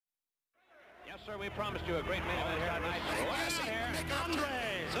sir, we promised you a great main event here tonight. Andre,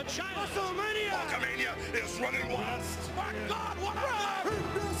 the China WrestleMania! Hulkamania is running wild. My God, what a run!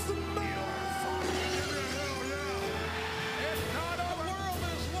 If not, the world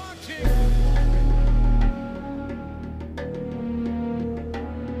is watching.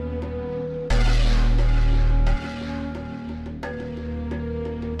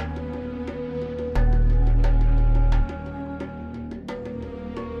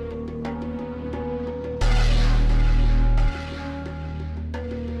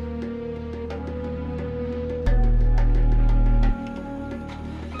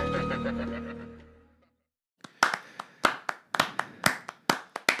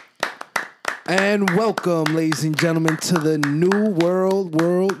 And welcome, ladies and gentlemen, to the New World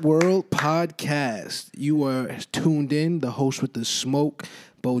podcast. You are tuned in, the host with the smoke,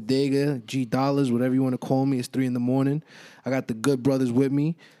 Bodega, G Dollars, whatever you want to call me. It's 3 a.m. I got the good brothers with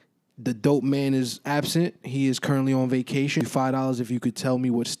me. The dope man is absent. He is currently on vacation. $5 if you could tell me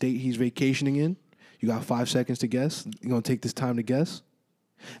what state he's vacationing in. You got 5 seconds to guess. You're going to take this time to guess.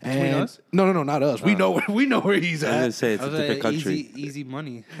 Between us? No, not us. We know where he's I was at. gonna say it's a different country. Easy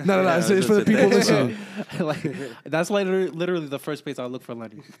money. No. It's for the people listening. That's literally the first place I'll look for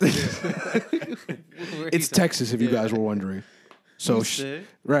Lenny. It's Texas, if you guys were wondering. So,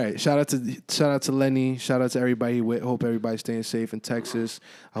 right. Shout out to Lenny. Shout out to everybody. Hope everybody's staying safe in Texas.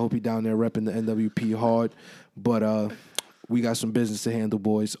 I hope you're down there repping the NWP hard. But we got some business to handle,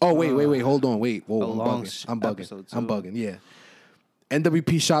 boys. Oh, wait. Hold on. Wait. Whoa, I'm bugging. Yeah.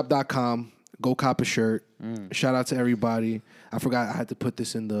 NWPshop.com. Go cop a shirt. Shout out to everybody. I forgot I had to put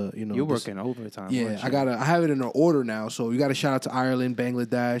this in the, You're working overtime. Yeah, I have it in an order now. So you got to shout out to Ireland,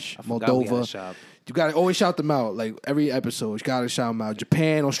 Bangladesh, Moldova. You got to always shout them out. Like every episode, you got to shout them out.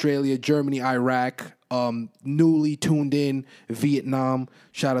 Japan, Australia, Germany, Iraq, newly tuned in, Vietnam.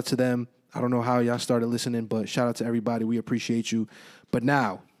 Shout out to them. I don't know how y'all started listening, but shout out to everybody. We appreciate you. But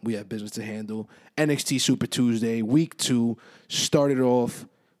now we have business to handle. NXT Super Tuesday, week 2, started off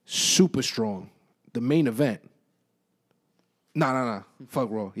super strong. The main event. Nah. Fuck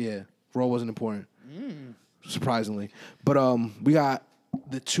Raw. Yeah. Raw wasn't important. Surprisingly. But we got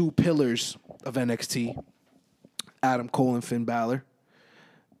the 2 pillars of NXT, Adam Cole and Finn Balor.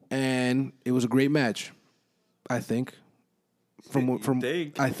 And it was a great match, I think.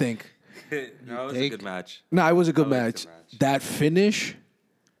 I think. No, it was a good match. No, it was a good match. That finish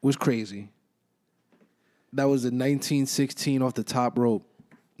was crazy. That was a 1916 off the top rope.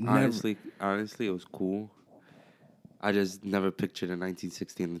 Honestly, it was cool. I just never pictured a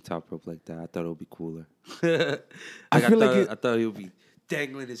 1916 on the top rope like that. I thought it would be cooler. I thought he would be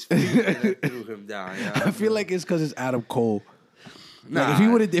dangling his feet and then threw him down. You know? I feel like it's because it's Adam Cole. Nah.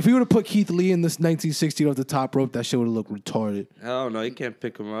 Like if he would have put Keith Lee in this 1916 off the top rope, that shit would have looked retarded. Hell no, you can't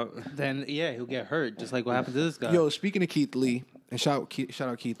pick him up. Then he'll get hurt, just like what happened to this guy. Yo, speaking of Keith Lee, and shout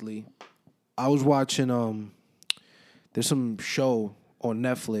out Keith Lee. I was watching there's some show on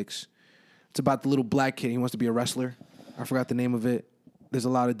Netflix. It's about the little black kid. He wants to be a wrestler. I forgot the name of it. There's a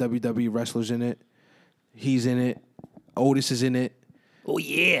lot of WWE wrestlers in it. He's in it. Otis is in it. Oh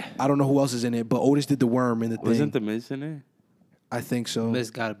yeah. I don't know who else is in it, but Otis did the worm in the thing. Wasn't the Miz in it? I think so.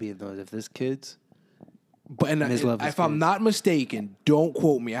 Miz gotta be in those. If there's kids. But if I'm not mistaken, don't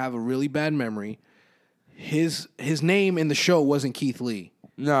quote me. I have a really bad memory. His name in the show wasn't Keith Lee.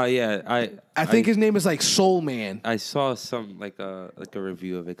 No, yeah, I think his name is like Soul Man. I saw some like a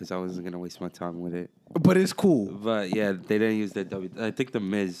review of it because I wasn't gonna waste my time with it. But it's cool. But yeah, they didn't use that I think the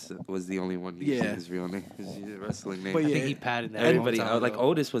Miz was the only one using his real name, his wrestling name. But I think he padded that. Everybody like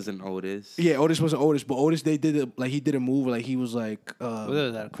Otis wasn't Otis. Yeah, Otis wasn't Otis, but Otis he did a move like he was like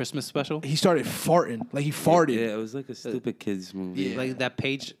was that a Christmas special? He started farting. Like he farted. Yeah, it was like a stupid kids movie. Yeah. Like that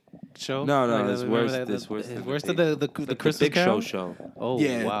Page show? No, like, it's worse. It's worse than the Christmas Big Carol? Show. Oh,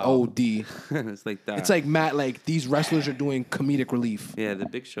 yeah, wow. OD. It's like that. It's like Matt, like these wrestlers are doing comedic relief. Yeah, the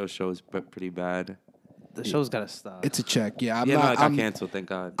Big Show is pretty bad. The show's gotta stop. It's a check. Yeah, it got canceled, thank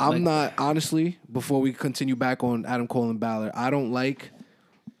God. I'm not, honestly, before we continue back on Adam Cole and Balor, I don't like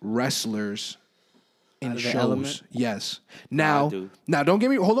wrestlers in shows. Element? Yes. Now, don't get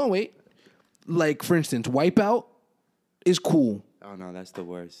me, hold on, wait. Like, for instance, Wipeout is cool. Oh, no, that's the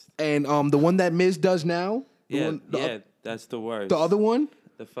worst. And the one that Miz does now. That's the worst. The other one.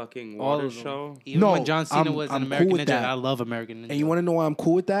 The fucking water show. Even when John Cena was an American Ninja, I love American Ninja. And you want to know why I'm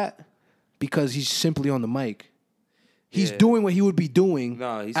cool with that? Because he's simply on the mic. He's doing what he would be doing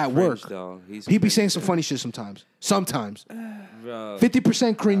at work. He'd be saying some funny shit sometimes. 50%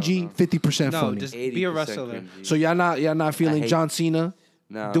 cringy, 50% funny. No, just be a wrestler. Cringy. So y'all not feeling John Cena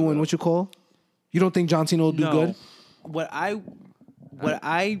doing what you call? You don't think John Cena will do good? What I What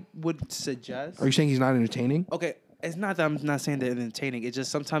I would suggest. Are you saying he's not entertaining? Okay, it's not that I'm not saying they're entertaining. It's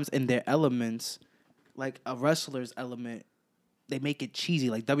just sometimes in their elements, like a wrestler's element, they make it cheesy.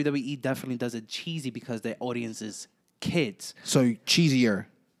 Like WWE definitely does it cheesy because their audience is kids. So cheesier.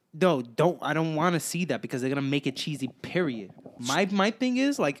 No, I don't want to see that because they're gonna make it cheesy. Period. My thing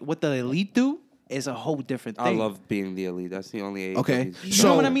is like what the Elite do is a whole different thing. I love being the Elite. That's the only. Okay, You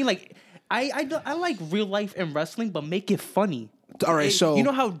know what I mean? Like I like real life in wrestling, but make it funny. All right, so you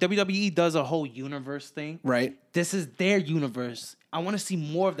know how WWE does a whole universe thing, right? This is their universe. I want to see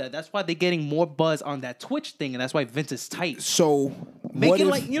more of that. That's why they're getting more buzz on that Twitch thing, and that's why Vince is tight. So make it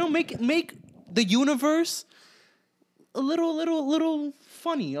like make the universe a little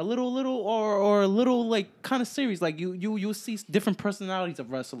funny, a little or a little like kind of serious. Like you'll see different personalities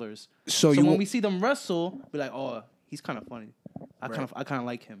of wrestlers. So when we see them wrestle, be like, oh, he's kind of funny. I kind of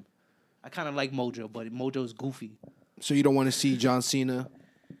like him. I kind of like Mojo, but Mojo's goofy. So you don't want to see John Cena.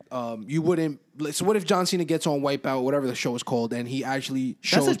 You wouldn't. So what if John Cena gets on Wipeout, whatever the show is called, and he actually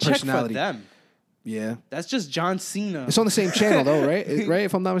shows That's a personality? check for them. Yeah, that's just John Cena. It's on the same channel though, right? Right,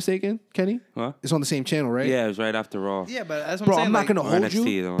 if I'm not mistaken, Kenny. Huh? It's on the same channel, right? Yeah, it was right after Raw. Yeah, but that's what bro, I'm saying. I'm not gonna hold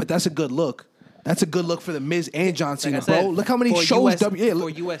NXT, you, though. but that's a good look. That's a good look for the Miz and John Cena, Like I said, bro. Look how many for shows US, look, for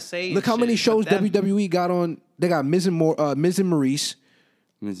USA. look how many shows WWE got on. They got Miz and Maurice,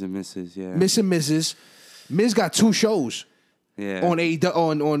 Miz and Mrs. Yeah. Miz and Mrs. Miz got 2 shows. Yeah. On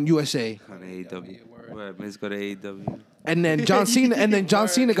USA. On AEW. Where Miz go to AEW. And then John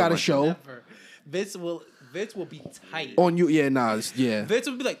Cena got a show. Vince will be tight. On you, yeah. Vince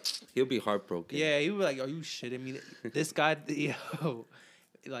will be like, he'll be heartbroken. Yeah, he'll be like, "Are you shitting me? This guy, yo,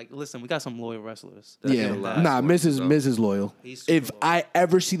 like, listen, we got some loyal wrestlers." Miz is loyal. If I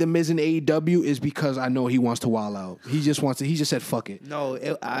ever see the Miz in AEW, is because I know he wants to wild out. He just said fuck it. No,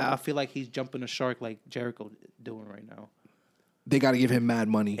 I feel like he's jumping a shark like Jericho doing right now. They got to give him mad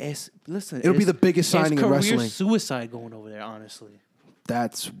money. It'll be the biggest signing in wrestling. Career suicide going over there, honestly.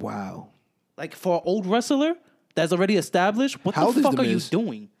 That's wow. Like for an old wrestler that's already established, what the fuck are you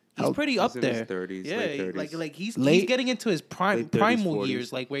doing? He's pretty up there. In his 30s, yeah, late 30s. like he's getting into his primal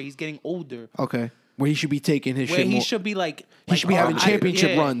years, like where he's getting older. Okay, where he should be taking his shit. Where he more. should be like he should be having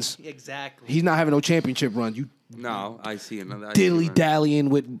championship runs. Exactly. He's not having no championship run. No, I see another. Dilly dallying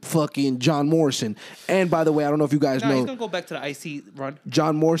with fucking John Morrison. And by the way, I don't know if you guys know. He's gonna go back to the IC run.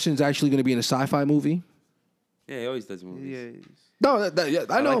 John Morrison's actually gonna be in a sci-fi movie. Yeah, he always does movies. Yeah. No, I know.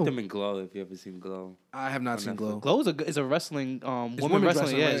 I like them in Glow. If you ever seen Glow, I have not seen Glow. Glow is a wrestling woman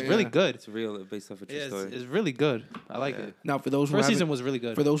wrestling. Yeah, it's really good. It's real, based off a true story. It's really good. I like it. Now, for those who first season was really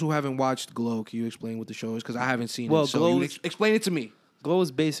good. For those who haven't watched Glow, can you explain what the show is? Because I haven't seen it. So explain it to me. Glow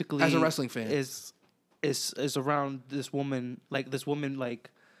is basically as a wrestling fan is around this woman that's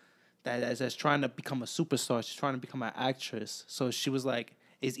trying to become a superstar. She's trying to become an actress. So she was like,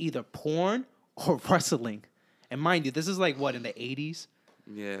 it's either porn or wrestling. And mind you, this is like what in the 80s.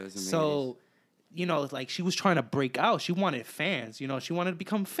 Yeah, it was amazing. So, like she was trying to break out. She wanted fans. She wanted to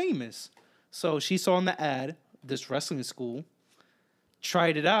become famous. So she saw in the ad this wrestling school,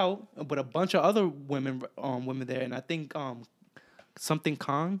 tried it out with a bunch of other women there, and I think something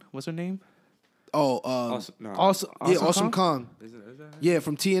Kong, what's her name? Awesome Kong. Is that yeah,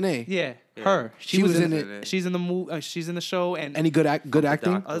 from TNA. Yeah, her. She was in it. She's in the movie. She's in the show. And any good acting?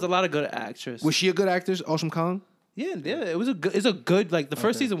 There's a lot of good actors. Was she a good actress? Awesome Kong. Yeah. It was a good. It's a good. Like the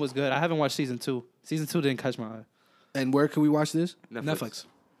first season was good. I haven't watched season 2. Season 2 didn't catch my eye. And where can we watch this? Netflix.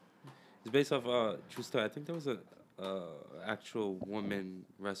 It's based off true story. I think there was a actual woman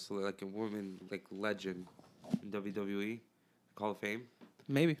wrestler, like a woman legend in WWE, Hall of Fame.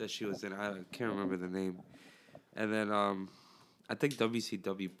 Maybe that she was in. I can't remember the name. And then I think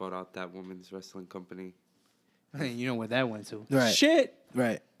WCW bought out that women's wrestling company. You know where that went to? Right. Shit.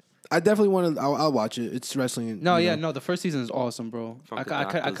 Right. I definitely want to. I'll watch it. It's wrestling. No, the first season is awesome, bro.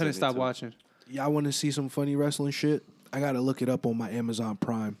 I couldn't stop watching. Yeah, I want to see some funny wrestling shit. I gotta look it up on my Amazon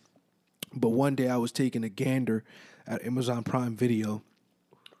Prime. But one day I was taking a gander at Amazon Prime Video.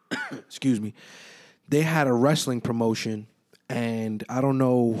 Excuse me. They had a wrestling promotion. And I don't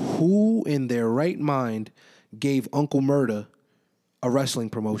know who in their right mind gave Uncle Murda a wrestling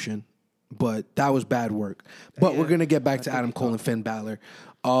promotion, but that was bad work. But we're going to get back to Adam Cole and Finn Balor.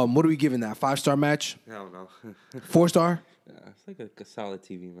 What are we giving that? 5-star match? Hell no. 4-star? Yeah, it's like a solid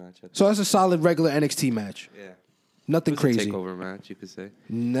TV match. So that's a solid regular NXT match. Yeah. Nothing crazy. A takeover match, you could say.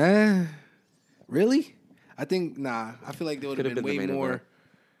 Nah. Really? I think, I feel like there would have been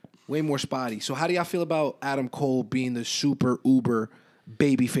way more spotty. So how do y'all feel about Adam Cole being the super uber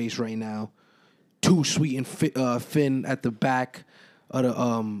babyface right now? Too Sweet and Finn at the back of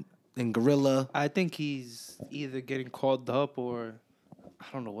the and Gorilla. I think he's either getting called up or I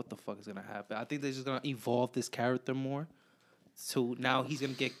don't know what the fuck is gonna happen. I think they're just gonna evolve this character more. So now he's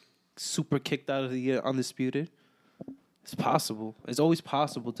gonna get super kicked out of the Undisputed. It's possible. It's always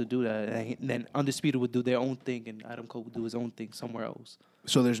possible to do that. And then Undisputed would do their own thing, and Adam Cole would do his own thing somewhere else.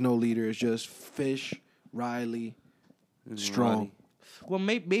 So there's no leader. It's just Fish, Riley, Strong. Roddy. Well,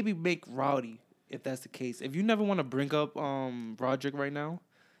 maybe make Rowdy if that's the case. If you never want to bring up Roderick right now,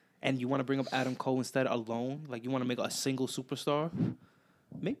 and you want to bring up Adam Cole instead alone, like you want to make a single superstar,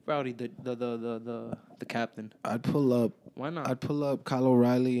 make Rowdy the captain. I'd pull up. Why not? I'd pull up Kyle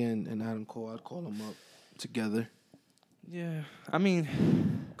O'Reilly and Adam Cole. I'd call them up together. Yeah, I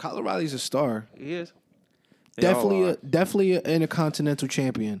mean, Kyle O'Reilly's a star. he is. They all are. Definitely an Intercontinental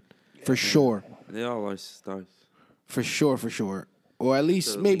Champion, for sure. They all are stars. For sure. Or at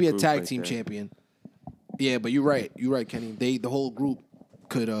least The maybe a group tag right team there. champion. Yeah, but you're right, Kenny. The whole group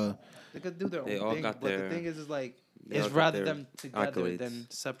could They could do their They own all thing, got but their- the thing is like they all it's got rather their them together accolades. than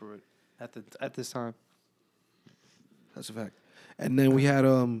separate at this time. That's a fact. And then we had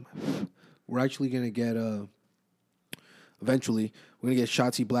we're actually gonna get eventually we're gonna get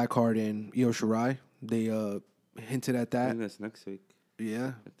Shotzi Blackheart and Io Shirai. They hinted at I that. think that's next week.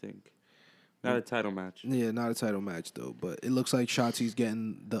 Yeah. I think. Not a title match. Yeah, not a title match though, but it looks like Shotzi's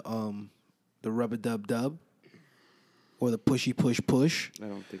getting the rubber dub or the pushy push. I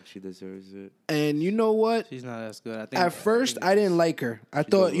don't think she deserves it. And you know what? She's not as good. I think At first, I didn't like her. I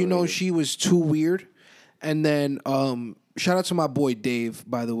thought, overrated. she was too weird. And then, shout out to my boy Dave,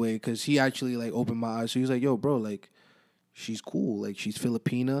 by the way, because he actually like opened my eyes. So he was like, "Yo, bro, like, she's cool. Like, she's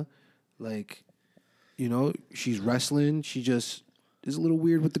Filipina. Like, she's wrestling. She just is a little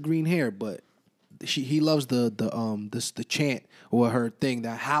weird with the green hair, but he loves the chant or her thing,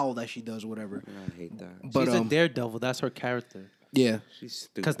 that howl that she does, whatever. I hate that. But she's a daredevil. That's her character. yeah, She's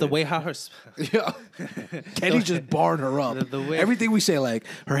stupid. Because the way how her yeah. Kenny just barred her up. The way- Everything we say, like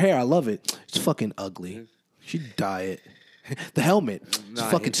her hair, I love it. It's fucking ugly. She'd dye it. The helmet, it's No,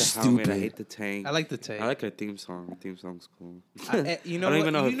 I fucking hate the stupid. helmet, I hate the tank. I like the take. I like her theme song. Her theme song's cool. You know I don't what?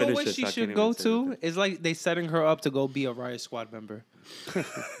 even know her you know what finishes, she so I can't should even go say to? anything. It's like they setting her up to go be a Riot Squad member.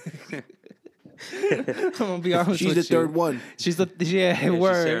 I'm gonna be honest She's with the you. third one. She's the she's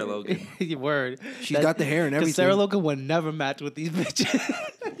word. Sarah Logan. Word. She's got the hair and 'cause everything. Sarah Logan would never match with these bitches.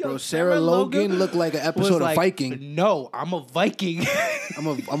 Yo, Bro, Sarah Logan looked like an was episode of like, Viking. No, I'm a Viking. I'm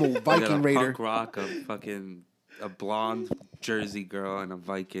a You got Viking a raider. punk rock, a blonde Jersey girl, and a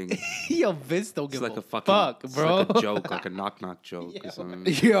Viking. Yo, Vince don't It's give like a a fucking, fuck, it's bro. like a joke, like a knock joke or something.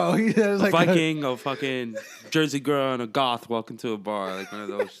 Yo, he has like Viking, a fucking Jersey girl, and a goth walking to a bar, like one of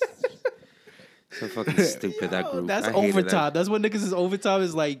those. So fucking stupid that group. That's I hated overtime. that. That's what niggas is overtime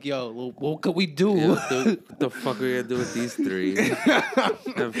is like. Yo, what could we do? Yeah, what the fuck are we gonna do with these three? They have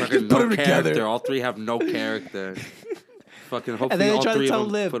fucking put no them together. character. All three have no character. Fucking hopefully And then they all try three to tell of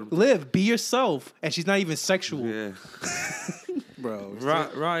them Liv, put 'em- Liv, be yourself, and she's not even sexual. Yeah. bro.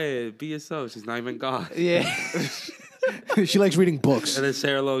 Riot, be yourself. She's not even God. Yeah, She likes reading books, And then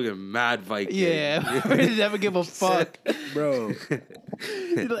Sarah Logan, mad Viking. yeah. We never give a fuck. bro.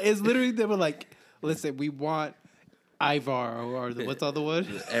 It's literally they were like, listen, we want Ivar or what's the other one?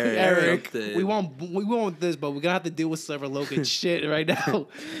 Eric. We want this, but we're gonna have to deal with Sarah Logan shit right now.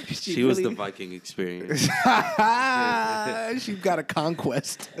 She was the Viking experience. She got a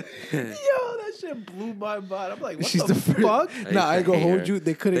conquest. Yo, that shit blew my mind. I'm like, what She's the, the first. fuck? Nah, I ain't gonna hate hold her. you.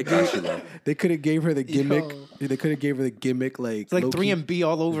 They could They got you, though. have. They could have gave her the gimmick. Yo. They could have gave her the gimmick like. It's like low-key. 3MB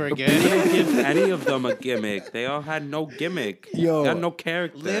all over They again. didn't give any of them a gimmick. They all had no gimmick. Yo. They had no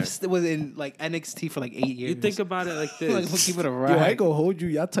character. Liv was in like NXT for like 8 years. You think about it like like, we'll this. keep it a Yo, ride. I ain't gonna hold you.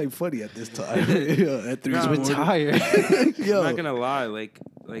 Y'all type funny at this time. Yo, at 3 Nah, in the morning. retired. Yo, I'm not gonna lie, like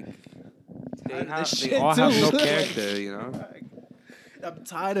Tired of they this shit, all have no too. character, you know. I'm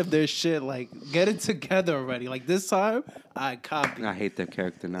tired of their shit. Like, get it together already. Like this time, I copy. I hate their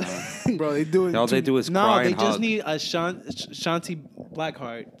character now. bro, they doing. All they do is No, cry they and just hug. need a Shanti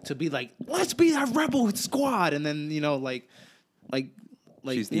Blackheart to be like, let's be that rebel squad, and then like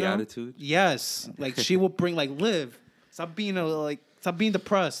She's the you know? attitude? Yes, like she will bring like Liv. Stop being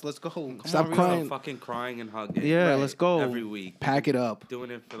depressed. Let's go. Come Stop on, Rio. crying. Fucking crying and hugging. Yeah, Right. let's go. Every week. Pack it up. Doing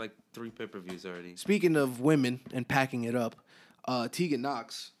it for like 3 pay-per-views already. Speaking of women and packing it up, Tegan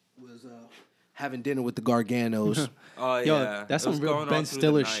Knox was having dinner with the Garganos. Oh Yo, yeah, that's It was some real going Ben on through the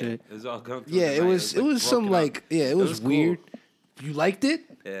Stiller night. shit. It was all going through Yeah, the it night. was. It was some broken up. like. Yeah, it was cool. weird. You liked it?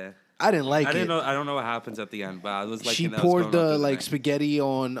 Yeah. I didn't like I it. didn't know. I don't know what happens at the end, but I was like, She poured the like spaghetti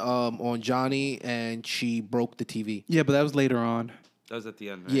on Johnny, and she broke the TV. Yeah, but that was later on. That was at the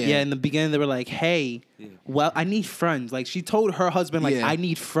end, right? Yeah. Yeah, in the beginning they were like, "Hey, well, I need friends." Like she told her husband, like, Yeah. "I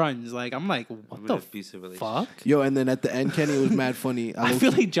need friends." Like I'm like, "What I'm the in an abusive relationship. fuck?" Yo, and then at the end, Kenny, it was mad funny. I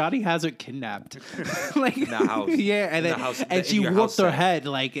feel like Johnny has her kidnapped, like In the house. Yeah, and In then the house- and in she your whooped house her set. head,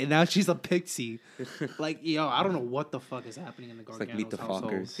 like, and now she's a pixie. Like, yo, I don't know what the fuck is happening in the Gargano's like Meet the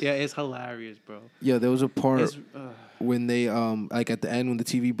household. Fockers. Yeah, it's hilarious, bro. yeah, there was a part It's, when they like at the end when the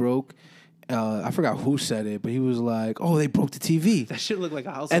TV broke. I forgot who said it, but he was like, "Oh, they broke the TV." that shit looked like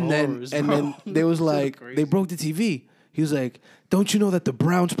a house And of then horrors, and bro. then they was Shit looked like, crazy. "They broke the TV." He was like, "Don't you know that the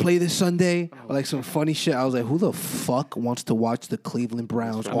Browns play this Sunday?" Or like some funny shit. I was like, "Who the fuck wants to watch the Cleveland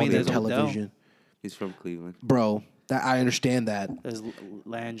Browns I on mean, their there's Odell. television?" He's from Cleveland. Bro, that I understand that. There's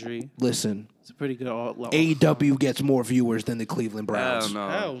Landry. Listen, It's a pretty good. AEW gets more viewers than the Cleveland Hell Browns. no.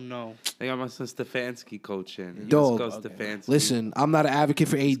 Hell no. They got my son Stefanski coaching. Dog. Let's go Stefanski. Listen, I'm not an advocate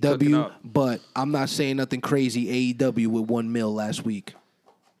for cooking AEW, up. but I'm not saying nothing crazy. AEW with $1 million last week.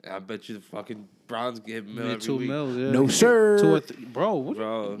 I bet you the fucking Browns get $1 million Yeah, every 2 week. mil. Yeah. No, sir. 2 or 3. Bro, what?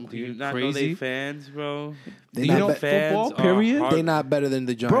 Bro, do you not know crazy? they fans, bro? They You not know be- Fans football, are period? hard- They not better than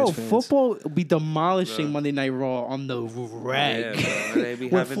the Giants Bro, fans. football be demolishing Bro. Monday Night Raw on the Yeah, rag. bro. They be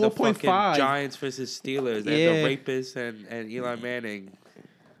With having the fucking 4.5. Giants versus Steelers. They Yeah. have the rapist and Eli Manning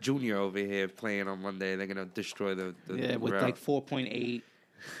Jr. over here playing on Monday. They're gonna destroy the Yeah, with route. like 4.8.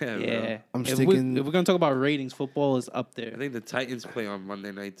 Yeah, bro. Yeah. I'm if sticking- if we're gonna talk about ratings, football is up I there. think the Titans play on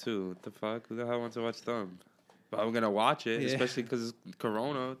Monday night too. What the fuck? Who the hell wants to watch them? But I'm gonna watch it, Yeah. especially because it's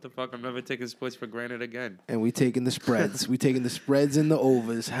Corona. What the fuck? I'm never taking sports for granted again. And we taking the spreads. We taking the spreads and the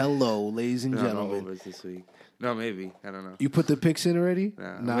overs. Hello, ladies and No, no gentlemen. overs this week. No, maybe. I don't know. You put the picks in already?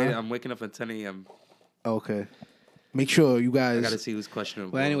 Nah, I'm waking up at 10 a.m. Okay. Make sure you I gotta guys see who's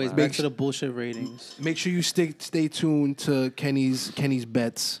questionable. But anyways, Wow. back to the bullshit ratings. make sure you stay tuned to Kenny's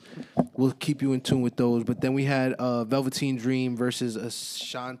bets. We'll keep you in tune with those. But then we had Velveteen Dream versus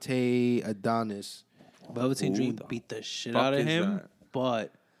Ashante Adonis. Velveteen Who Dream the beat the shit fuck out of is him, that?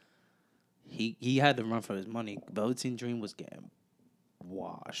 but he had to run for his money. Velveteen Dream was getting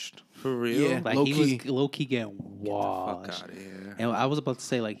washed. For real? Yeah. Like Low he key. was low key getting Fuck washed. out of here. And I was about to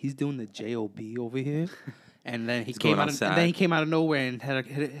say, like, he's doing the JOB over here. And then he He's came going out of, outside. and then he came out of nowhere and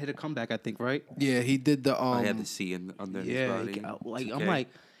hit a comeback, I think, right? Yeah, he did the I had the C under his body. Like It's I'm okay. like,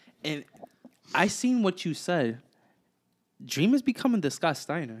 and I seen what you said. Dream is becoming the Scott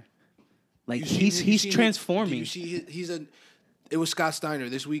Steiner. Like he's transforming. You see, he's a. It was Scott Steiner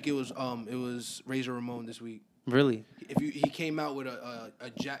this week. It was Razor Ramon this week. Really? He came out with a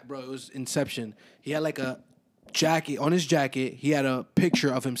jack, bro. It was Inception. He had like a jacket on his jacket. He had a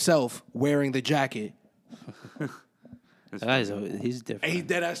picture of himself wearing the jacket. He's different. And he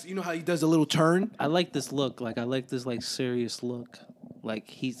dead ass. You know how he does a little turn? I like this look. Like I like this like serious look. Like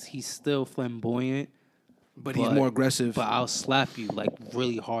he's still flamboyant, But he's more aggressive. But I'll slap you like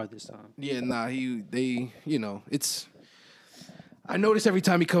really hard this time. Yeah, nah. It's. I notice every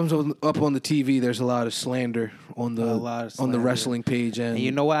time he comes up on the TV, there's a lot of slander on the A lot of on the slander. wrestling page, and, And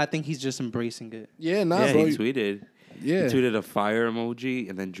you know what? I think he's just embracing it. yeah, nah, Yeah, bro. he tweeted. Yeah. He tweeted a fire emoji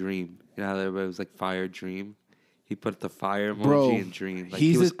and then dream. You know how everybody was like fire dream? He put the fire emoji Bro, and dream. Like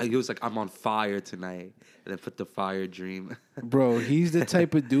he's he was like, I'm on fire tonight. And then put the fire dream. Bro, he's the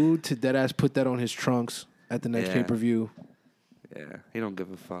type of dude to dead ass put that on his trunks at the next Yeah. pay per view. Yeah, he don't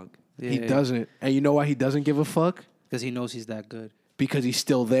give a fuck. He doesn't, and you know why he doesn't give a fuck? Because he knows he's that good. Because he's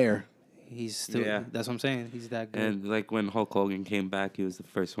still there. He's still. Yeah. That's what I'm saying. He's that good. And like when Hulk Hogan came back, he was the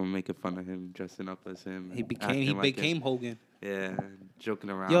first one making fun of him, dressing up as him. he and became acting like became Hogan. it. Yeah, joking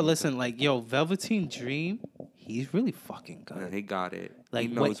around. Yo, with listen, him. like Velveteen Dream, he's really fucking good. Yeah, he got it. Like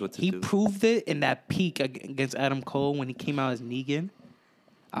he knows what to he do. proved it in that peak against Adam Cole when he came out as Negan.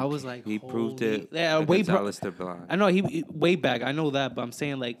 I was like, He proved holy- it. Yeah, way against Aleister Black. I know he way back. I know that, but I'm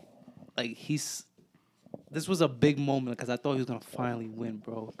saying like he's. This was a big moment because I thought he was gonna finally win,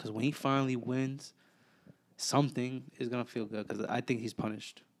 bro. Because when he finally wins, something is gonna feel good. Because I think he's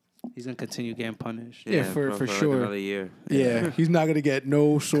punished. He's gonna continue getting punished. Yeah, for like sure. another year. Yeah, he's not gonna get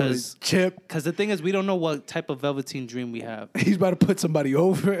no sort of 'Cause- chip. Because the thing is, we don't know what type of Velveteen Dream we have. He's about to put somebody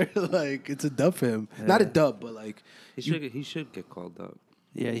over. Like it's a dub for him. Not a dub, but like He should get called up.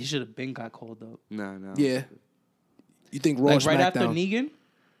 Yeah, he should have been got called up. No. yeah. You think Raw Like right SmackDown? after Negan,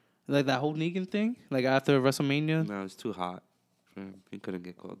 like that whole Negan thing, like after WrestleMania. No, it's too hot for him. He couldn't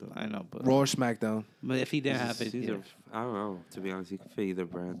get called up. I know, but Raw or SmackDown? if he didn't have it, He's yeah. I don't know. To be honest, he could fit either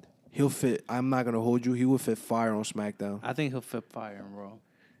brand. He'll fit. I'm not gonna hold you. He would fit fire on SmackDown. I think he'll fit fire and Raw.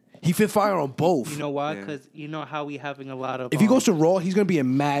 He fit fire on both. You know why? Yeah. Because you know how we having a lot of. If he goes to Raw, he's gonna be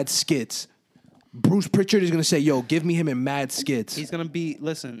in mad skits. Bruce Pritchard is gonna say, "Yo, give me him in mad skits." he's gonna be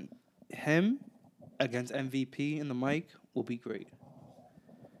him against MVP in the mic will be great.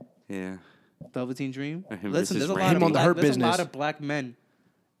 Yeah. Velveteen Dream. Him Listen, versus there's a Randy. lot of Him on the Hurt there's Business. a lot of black men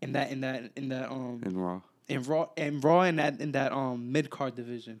in that In Raw. in Raw in that mid card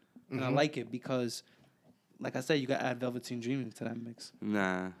division, and I like it because, like I said, you got to add Velveteen Dream into that mix.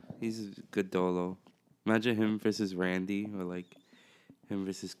 Nah, he's a good dolo. Imagine him versus Randy, or like him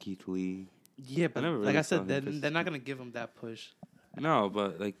versus Keith Lee. Yeah, but never like really I saw said, him versus they're not gonna give him that push. No,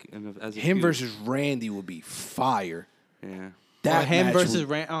 but like as a Him feud. versus Randy would be fire. Yeah. Or him match versus would,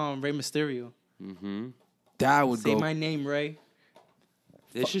 Rey Mysterio. Mm-hmm. that would Say go. my name, Ray.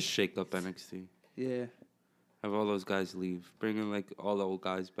 They should shake up NXT. Yeah. Have all those guys leave. Bring in like all the old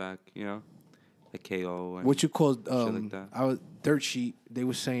guys back. You know, like KO. And What you call like that. I was Dirt Sheet. They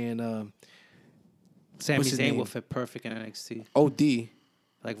were saying Sami What's his Zayn name? will fit perfect in NXT. OD.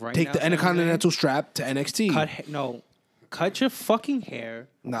 Like right Take now, the Sami Intercontinental strap to NXT. Zayn, cut your fucking hair.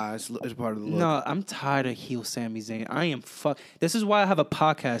 Nah, it's part of the look. No, I'm tired of heel Sami Zayn. I am This is why I have a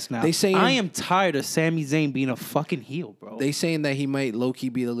podcast now. They saying- I am tired of Sami Zayn being a fucking heel, bro. They saying that he might low key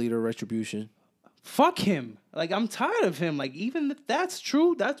be the leader of Retribution. Fuck him. Like, I'm tired of him. Like, even if that's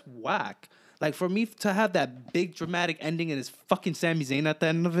true, that's whack. Like, for me to have that big dramatic ending and it's fucking Sami Zayn at the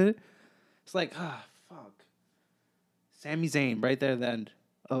end of it, it's like, fuck. Sami Zayn right there at the end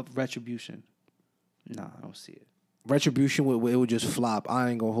of Retribution. Nah, I don't see it. Retribution would just flop. I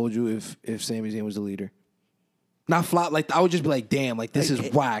ain't gonna hold you if Sami Zayn was the leader. Not flop, like I would just be like, damn, like this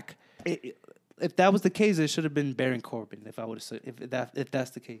is whack. If that was the case, it should have been Baron Corbin. If I would have said, if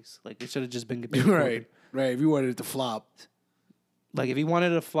that's the case, like it should have just been Baron Corbin. Right. If you wanted it to flop. Like if he wanted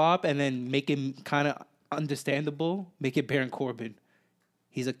to flop and then make him kind of understandable, make it Baron Corbin.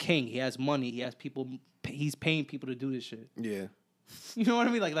 He's a king. He has money. He has people. He's paying people to do this shit. Yeah. You know what I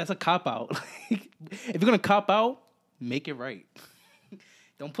mean? Like that's a cop out. Like, if you're gonna cop out, make it right.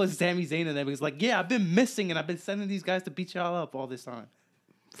 Don't put Sami Zayn in there because like, yeah, I've been missing and I've been sending these guys to beat y'all up all this time.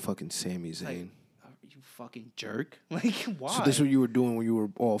 Fucking Sami Zayn. Like, you fucking jerk. Like why? So this is what you were doing when you were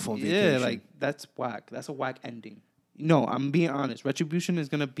off on vacation. Yeah, like that's whack. That's a whack ending. No, I'm being honest. Retribution is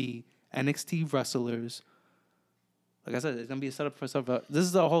gonna be NXT wrestlers. Like I said, it's gonna be a setup for Survivor. This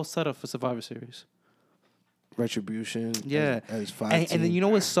is a whole setup for Survivor Series. Retribution. Yeah, as 5 and then you know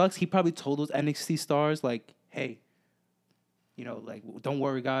what sucks? He probably told those NXT stars like, "Hey, you know, like don't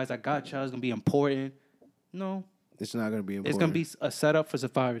worry, guys, I got y'all. It's gonna be important." No, it's not gonna be important. it's gonna be a setup for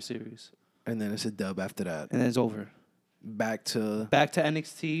Survivor Series, and then it's a dub after that. and then it's over. Back to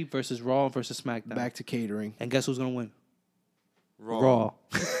NXT versus Raw versus SmackDown. back to catering. And guess who's gonna win? Raw.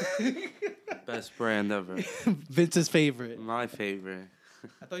 Best brand ever. Vince's favorite. My favorite.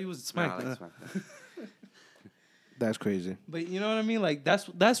 I thought he was Nah, I SmackDown. like SmackDown. That's crazy. But you know what I mean? Like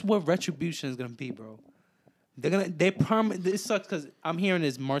that's what Retribution is gonna be, bro. They promise. This sucks because I'm hearing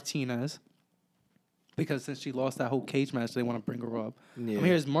is Martinez. Because since she lost that whole cage match, they want to bring her up. Yeah. I'm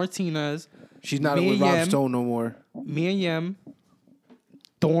here is Martinez. She's not Me with and Rob Yem. Stone no more. Mia Yim,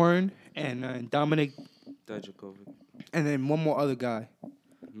 Thorne, and Dominic, Dijakovic. and then one more other guy.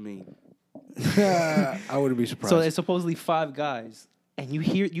 Me. I wouldn't be surprised. So it's supposedly 5 guys, and you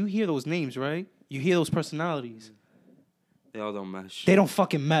hear those names, right? You hear those personalities. They all don't mesh. They don't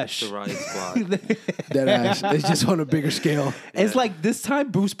fucking mesh. The Riot Squad. That ass. It's just on a bigger scale. It's like this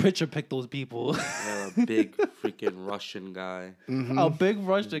time Bruce Pritchard picked those people. They're a big freaking Russian guy. A big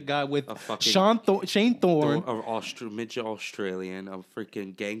Russian guy with A fucking- Shane Thorne. Midget Australian, a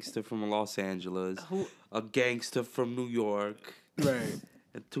freaking gangster from Los Angeles, a gangster from New York, Right.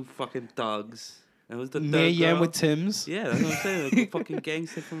 and 2 fucking thugs. And who's the third Mia Yim girl? with Tim's. Yeah, that's what I'm saying. Like a fucking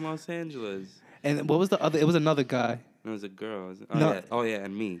gangster from Los Angeles. And what was the other? It was another guy. It was a girl. No. Yeah,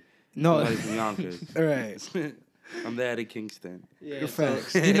 and me. No. Somebody from Yonkers. Right. I'm the Eddie Kingston. Yeah,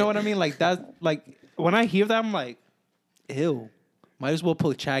 facts. you know what I mean? Like that. Like when I hear that, I'm like, ew. Might as well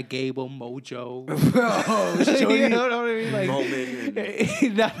put Chad Gable, Mojo. You know what I mean? Like,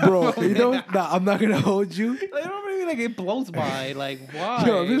 Roman. Bro, you know, nah, I'm not gonna hold you. Like, you know what I mean? Like it blows by. Like why?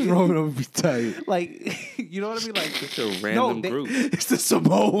 Yo, this Roman would be tight. Like you know what I mean? Like It's a random they- group. It's the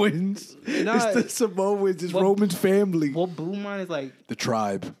Samoans. Nah, It's the Samoans. It's what- Roman's family. what Blue Mine is like. The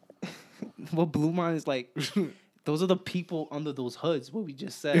tribe. What Blue Mine is like. Those are the people under those hoods. What we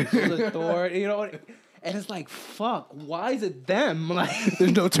just said. Those are Thor. You know. And it's like, fuck. Why is it them? Like.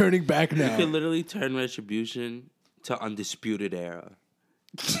 There's no turning back now. You could literally turn Retribution to Undisputed Era.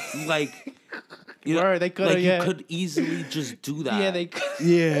 Like, you know, Word, they coulda, like yeah. you could easily just do that. Yeah, they.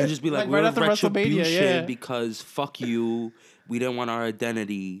 Yeah. And just be like, Like, we're right after Retribution WrestleMania, yeah. because fuck you. we didn't want our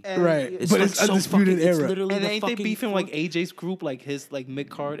identity. Right, It's but like it's so Undisputed fucking- it's Era. literally And the ain't they fucking beefing like AJ's group, like his like mid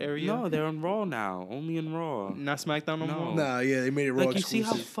card area? No, they're on Raw now. Only in Raw. Not SmackDown no No. more. Nah, yeah, they made it Raw Like you see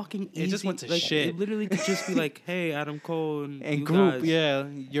exclusive. how fucking easy It just went to like, shit. It literally could just be like, hey, Adam Cole and you group, guys, yeah,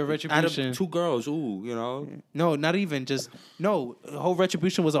 your Retribution. Adam, 2 girls, ooh, you know. No, not even just no. The whole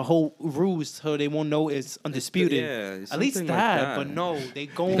Retribution was a whole ruse, so they won't know it's undisputed. Yeah, At least something that, like that. but no, they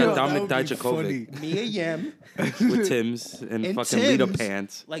go You Yo, got that Dominic would be Dijakovic funny. Mia Yim, with Tim's and And fucking Lita Tim's.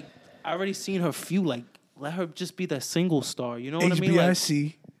 pants. like I already seen her feud. Like let her just be the single star. You know what I mean? Like,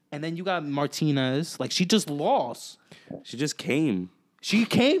 HBIC. and then you got Martinez. Like she just lost. She just came. She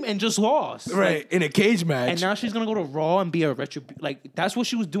came and just lost. Right, in a cage match. And now she's gonna go to Raw and be a Retribution. Like that's what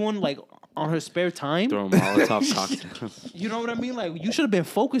she was doing. Like on her spare time. Throwing Molotov cocktails. You know what I mean? Like you should have been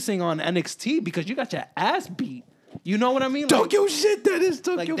focusing on NXT because you got your ass beat. You know what I mean? Like, Tokyo shit, that is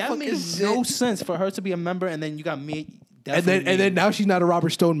Tokyo like that fucking makes shit. no sense for her to be a member, and then you got me. And then now she's not a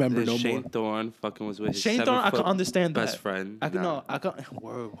Robert Stone member Then no Shane more. Thorne fucking was with his Shane Thorne, I can 7-foot understand best that. friend. I can Nah. no, I can.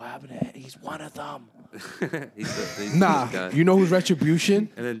 Word, what happened? To, he's one of them. he's Nah, this guy. you know who's Retribution?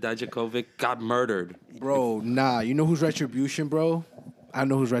 And then Dijakovic got murdered. Bro, nah, you know who's Retribution, bro? I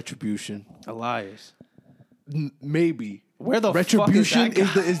know who's Retribution. Elias. Maybe. Where the Retribution fuck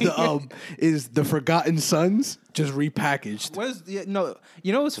is that guy? is the Forgotten Sons just repackaged Where's no?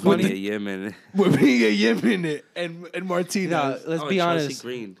 You know what's Funny funny? Yemen. with being a Yim in it and Martinez. Nah, let's be honest.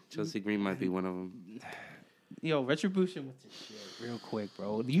 Chelsea Green might be one of them. Yo, Retribution with this shit real quick,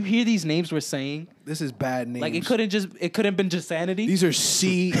 bro. Do you hear these names we're saying? This is bad names. Like it couldn't been just Sanity. These are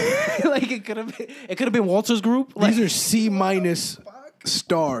C. like it could have been Walter's group. Like, These are C minus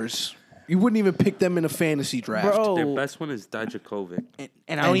stars. You wouldn't even pick them in a fantasy draft. bro. Their best one is Dijakovic.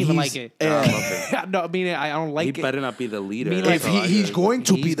 and I don't And even he's- like it. and- I love it. No, I mean I don't like He it. better not be the leader. Me That's like- all I he's heard. going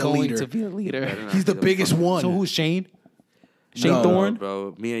to be He's the going leader. to be the leader. Better not He's the be biggest fucking- one. So who's Shane? Shane No. Thorne?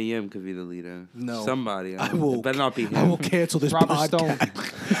 Bro, Mia Yim could be the leader. No. Somebody. I will. It better not be him. I will cancel this Robert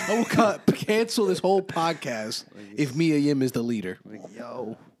podcast. I will cancel this whole podcast if Mia Yim is the leader.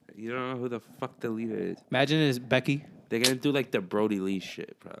 Yo. You don't know who the fuck the leader is. Imagine it's Becky. They're gonna do like the Brody Lee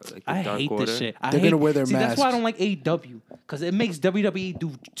shit, bro. Like the I Dark hate Order. this shit. They're gonna wear their See, that's why I masks. don't like AEW. Because it makes WWE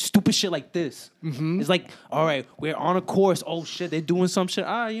do stupid shit like this. Mm-hmm. It's like, all right, we're on a course. Oh, shit, they're doing some shit.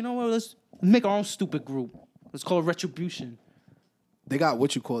 You know what? Let's make our own stupid group. Let's call it Retribution. They got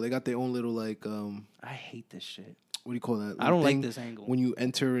what you call. They got their own little like I hate this shit. what do you call that? I don't like thing this angle. when you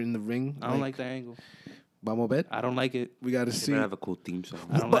enter in the ring. I don't like that angle. Vamos bet. I don't like it. We got to They see. better have a cool theme song.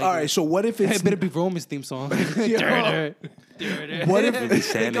 I don't But like all it. right, so what if it's It better be Roman's theme song. Yo. What if-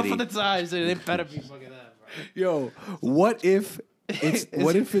 Think up for the times? It better be fucking that, bro. yo? What if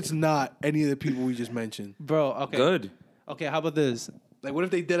it's not any of the people we just mentioned? Bro, okay. Good. Okay, how about this? Like, what if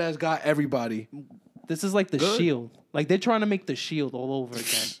they dead ass got everybody? This is like the Good. Shield. Like they're trying to make the Shield all over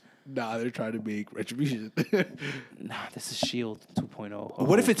again. Nah, they're trying to make Retribution. Nah, this is Shield 2.0.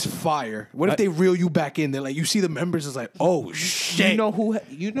 What if it's fire? What if they reel you back in? They're like, you see the members is like, oh shit. you know who?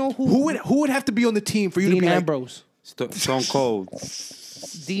 You know who? who would have to be on the team for you to Dean be like, Ambrose. Stone Cold.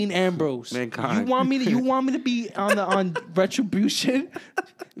 Dean Ambrose. Mankind. You want me to be on Retribution?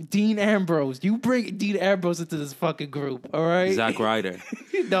 Dean Ambrose. You bring Dean Ambrose into this fucking group, all right? Zack Ryder.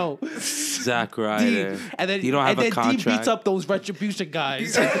 No. Zack Ryder. Dean. And then you don't have a Dean contract. beats up those Retribution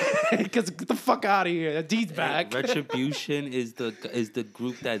guys. Because get the fuck out of here. Dean's back. Retribution is the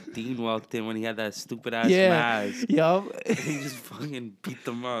group that Dean walked in when he had that stupid ass Yeah. mask. Yup. He just fucking beat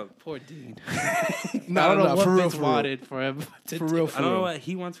them up. Poor Dean. Nah, I don't know nah, what for real, Vince for real. wanted for him. to For do. real, I for don't know real. what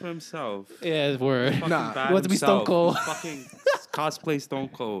he wants for himself. Yeah, it's word. Fucking Nah. bad He wants to be Stone himself. Cold. He's fucking cosplay Stone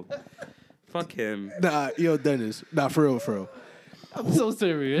Cold. Fuck him. Nah, yo, Dennis. Nah, for real, for real. I'm so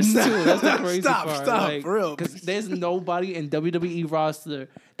serious too. That's the crazy Stop, part. stop, for real. Because there's nobody in WWE roster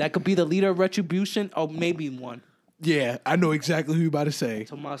that could be the leader of Retribution, or maybe one. Yeah, I know exactly who you about to say.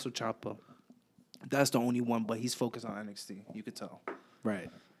 Tommaso Ciampa. That's the only one, but he's focused on NXT. You could tell. Right.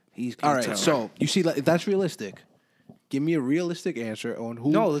 He's All right, so you see, like, if that's realistic, give me a realistic answer on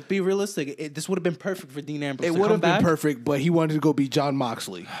who. no, let's be realistic. This would have been perfect for Dean Ambrose. it to would come have been back. perfect, but he wanted to go be John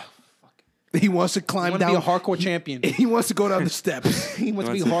Moxley. He wants to He climb wants to down. be a hardcore champion. He wants to go down the steps. He wants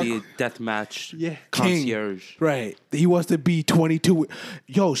to He be wants to be hardcore. a death match Yeah. concierge. Right. He wants to be 22.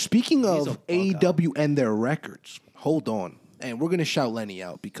 Yo, speaking He's of a AEW and their records, hold on. And we're going to shout Lenny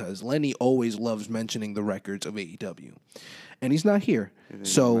out because Lenny always loves mentioning the records of AEW. And he's not here. It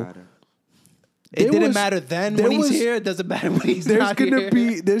So didn't matter. It there didn't was- matter then there when he's was- here. It doesn't matter when he's there's not gonna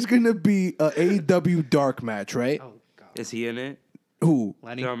here. there's gonna be a AEW dark match, right? Oh, God. Is he in it? Who?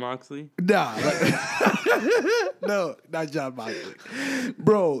 Lenny. John Moxley? Nah. No, not John Moxley.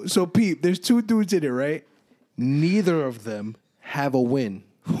 Bro, so Pete, there's two dudes in it, right? Neither of them have a win.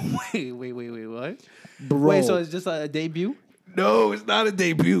 Wait, what? Bro. Wait, so it's just a debut? No, it's not a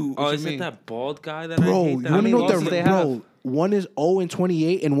debut. Oh, you is it mean? that bald guy that Bro, I hate? you That want to know losses what they bro? One is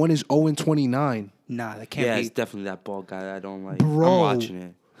 0-28 and one is 0-29. Nah, that can't Yeah, be. it's definitely that bald guy that I don't like. Bro. I'm watching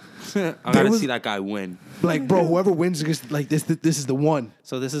it. I gotta was- see that guy win. Like, bro, whoever wins against like this is the one.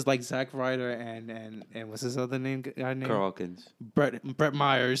 So this is like Zack Ryder and what's his other name? Guy name? Carl Hawkins. Brett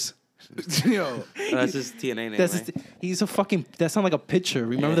Myers. Yo, That's his TNA name, That's right? he's a fucking. That sound like a pitcher.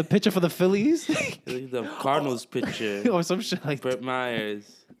 Remember the pitcher for the Phillies The Cardinals pitcher. or some shit like Brett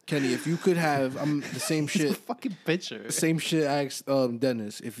Myers. Kenny, if you could have the same He's a shit. fucking pitcher. Same shit I asked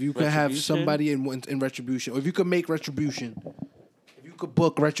Dennis. If you could have Retribution? somebody in Retribution, or if you could make Retribution, if you could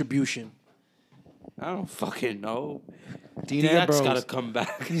book Retribution, I don't fucking know. Dean DX Ambrose. gotta come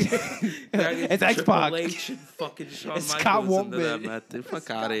back. It's X-Pac. Triple H and fucking Shawn It's Michaels Scott into that Waldman. method. Fuck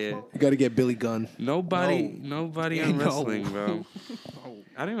out of here. you got to get Billy Gunn. Nobody No. in No. wrestling, bro.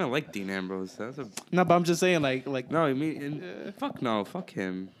 I didn't even like Dean Ambrose. That's a No, but I'm just saying, like no. I mean, fuck no, fuck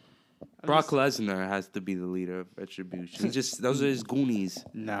him. Brock Lesnar has to be the leader of Retribution. He just those are his Goonies.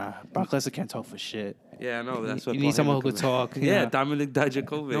 nah, Brock Lesnar can't talk for shit. Yeah, I know. That's what You need someone who could talk. Yeah, Dominic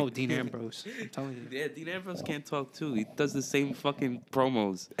Dijakovic. No, Dean Ambrose. I'm telling you. Yeah, Dean Ambrose can't talk too. He does the same fucking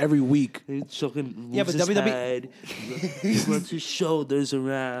promos. Every week. He fucking Yeah, moves but his WWE head, he runs his shoulders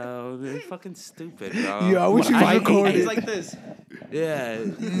around. It's fucking stupid, bro. Yeah, I wish you I, recorded. he's like this. Yeah,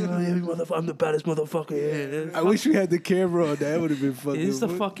 I'm the baddest motherfucker. I wish we had the camera on. That would have been fucking. He's the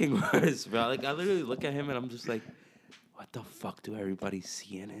fucking worst, bro. Like I literally look at him and I'm just like, what the fuck do everybody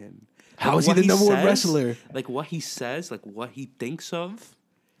see in him? How Like, is he what the number one says- wrestler? Like what he says, like what he thinks of,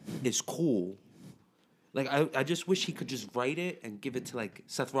 is cool. Like I just wish he could just write it and give it to like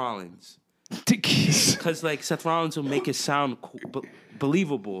Seth Rollins, because like Seth Rollins will make it sound cool,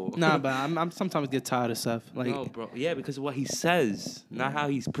 believable. Nah, but I'm sometimes get tired of Seth. Like, No, bro. Yeah, because of what he says, not how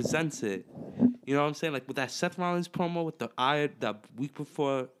he presents it. You know what I'm saying? Like with that Seth Rollins promo with the Iron, that week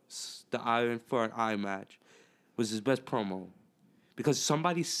before the Iron for an Eye match, was his best promo. Because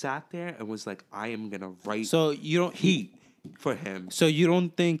somebody sat there and was like, I am gonna write so you don't heat for him. So you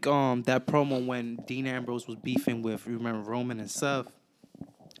don't think that promo when Dean Ambrose was beefing with, you remember, Roman and Seth,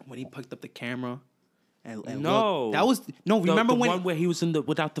 when he picked up the camera and No. looked, that was remember the when one where he was in the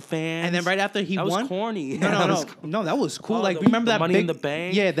without the fans, and then right after he that won, was corny. no, that was cool. Oh, like the- remember the that Money big, in the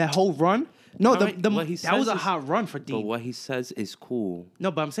Bank? Yeah, that whole run. No, Alright, what he that was says a is- hot run for But Dean. what he says is cool.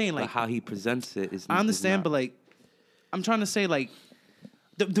 No, but I'm saying But like how he presents it is. I understand, is but not. like I'm trying to say like.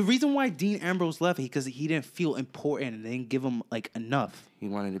 The reason why Dean Ambrose left because he didn't feel important and they didn't give him like enough. He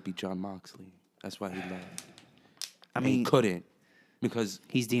wanted to be John Moxley. That's why he left. I And mean, he couldn't because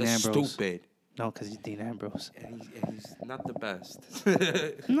he's Dean that's Ambrose. Stupid. No, because he's Dean Ambrose. And he's not the best.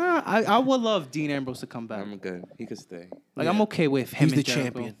 Nah, I would love Dean Ambrose to come back. I'm good. He could stay. Like I'm okay with him. He's the and Jericho.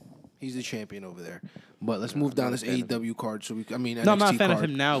 champion. He's the champion over there. But let's move down not this a fan of AEW card. So NXT No, I'm not a fan card, of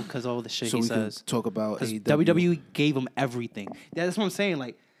him now because all the shit So he we says. can talk about Because AEW. WWE gave him everything. Yeah, that's what I'm saying.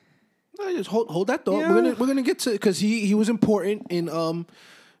 Like, No, just hold that thought. Yeah. We're gonna get to because he was important in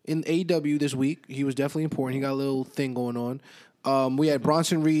AEW this week. He was definitely important. He got a little thing going on. We had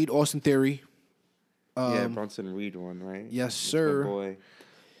Bronson Reed, Austin Theory. Yeah, Bronson Reed won, right? Yes, That's my sir. boy.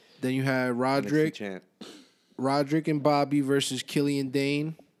 Then you had NXT Roderick champ. and Bobby versus Killian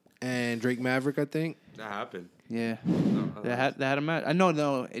Dane and Drake Maverick, I think. That happened. yeah, No, they had a match.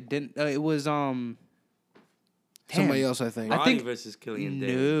 No, it didn't. It was Somebody else, I think. Roddy think- versus Killian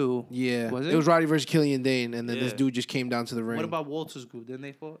Dane. No. Yeah, Was it it? was Roddy versus Killian Dane, and then this Yeah. dude just came down to the ring. What about Walter's group? Didn't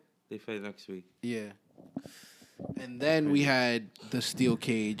they fought? They fight next week. Yeah. And then we had the steel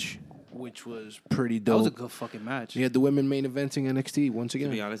cage, which was pretty That was a dope. good fucking match. We had the women main eventing NXT once To be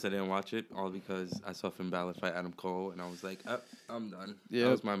again. honest, I didn't watch it all because I saw Finn Balor fight Adam Cole, and I was like, I'm done. Yeah. That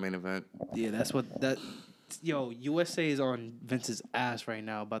was my main event. Yeah, that's what that. Yo, USA is on Vince's ass right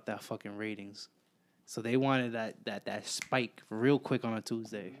now about that fucking ratings. So they wanted that spike real quick on a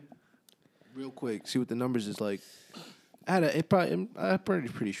Tuesday. Real quick, see what the numbers is like. I'm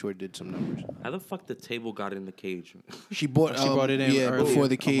pretty sure it did some numbers. How the fuck the table got in the cage? She bought it in earlier, before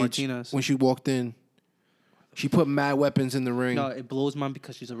the cage Martinez. when she walked in. She put mad weapons in the ring. No, it blows mine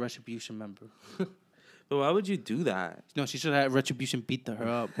because she's a Retribution member. But why would you do that? No, she should have had Retribution beat her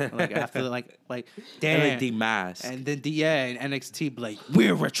up. Like after like damn. And like demask. And then and NXT be like,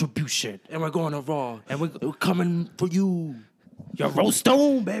 we're Retribution. And we're going to Raw. And we're coming for you. You're Rose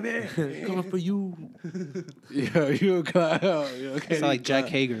Stone, baby. We're coming for you. Yeah, you okay? It's like Jack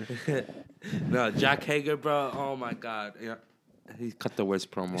Hager. No, Jack Hager, bro. Oh my God. Yeah. He cut the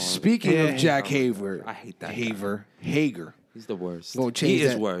worst promo. Speaking Yeah. of Jack Haver, I hate that guy. Hager. He's the worst. He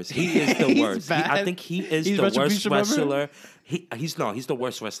is worse. He is the worst. I think he is the worst wrestler. He's the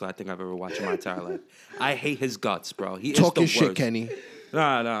worst wrestler I think I've ever watched in my entire life. I hate his guts, bro. He Talk your is the worst. shit, Kenny. No,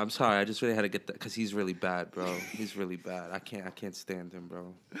 I'm sorry. I just really had to get that because he's really bad, bro. He's really bad. I can't stand him,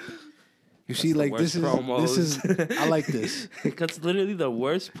 bro. You see, like this is I like this. That's literally the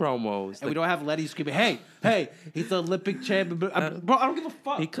worst promos. And we don't have Letty screaming, hey, he's the Olympic champion. Bro, I don't give a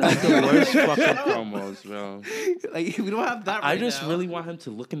fuck. He cuts the worst fucking promos, bro. Like, we don't have that right I just really want him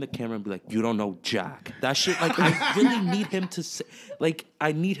to look in the camera and be like, you don't know Jack. That shit, like, I really need him to say, like,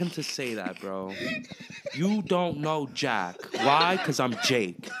 I need him to say that, bro. You don't know Jack. Why? Because I'm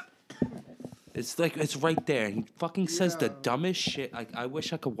Jake. It's like, it's right there. He fucking says the dumbest shit. Like, I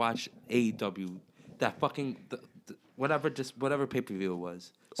wish I could watch AEW, that fucking, whatever pay-per-view it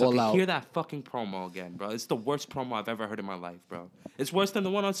was. So I could hear that fucking promo again, bro. It's the worst promo I've ever heard in my life, bro. It's worse than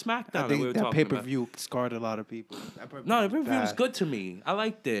the one on SmackDown I think that we were talking about. That pay-per-view scarred a lot of people. No, the pay-per-view was good to me. I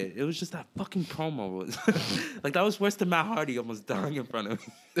liked it. It was just that fucking promo was like that was worse than Matt Hardy almost dying in front of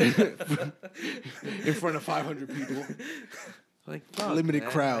me. In front of 500 people. Like fuck, limited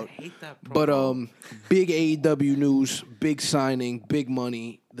man. crowd. I hate that promo. But big AEW news, big signing, big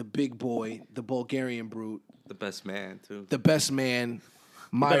money, the big boy, the Bulgarian brute, the best man too. the best man,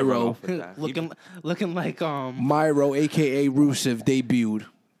 Myro. looking like Myro, aka Rusev, debuted.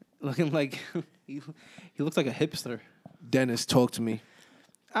 Looking like he looks like a hipster. Dennis, talk to me.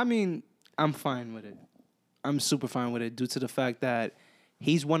 I mean, I'm fine with it. I'm super fine with it due to the fact that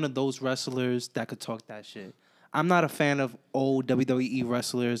he's one of those wrestlers that could talk that shit. I'm not a fan of old WWE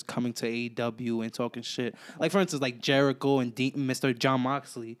wrestlers coming to AEW and talking shit. Like, for instance, like Jericho and Mr. John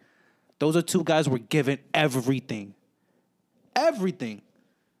Moxley. Those are two guys who were given everything. Everything.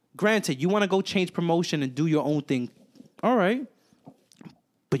 Granted, you want to go change promotion and do your own thing. All right.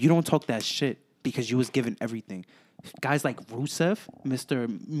 But you don't talk that shit because you was given everything. Guys like Rusev, Mr.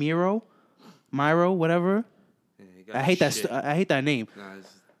 Myro, whatever. Yeah, I hate that name. Nah,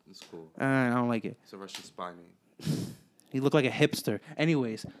 it's cool. I don't like it. It's a Russian spy name. He looked like a hipster.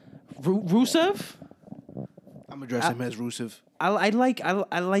 Anyways, Rusev. I'm gonna address him as Rusev. I like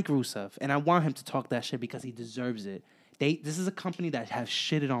Rusev, and I want him to talk that shit because he deserves it. This is a company that have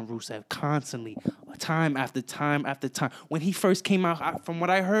shitted on Rusev constantly, time after time after time. When he first came out, from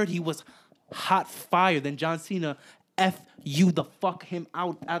what I heard, he was hot fire. Then John Cena you the fuck him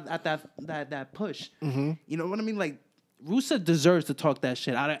out at that push. Mm-hmm. You know what I mean? Like, Rusev deserves to talk that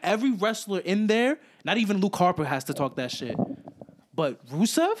shit. Out of every wrestler in there, not even Luke Harper has to talk that shit. But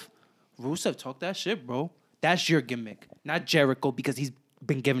Rusev talk that shit, bro. That's your gimmick. Not Jericho because he's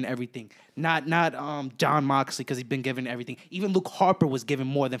been given everything. Not John Moxley because he's been given everything. Even Luke Harper was given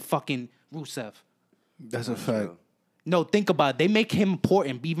more than fucking Rusev. That's a fact. No, think about it. They make him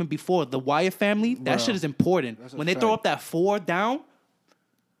important even before the Wyatt family. That shit is important. When they throw up that 4 down,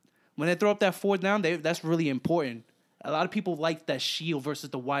 that's really important. A lot of people like that Shield versus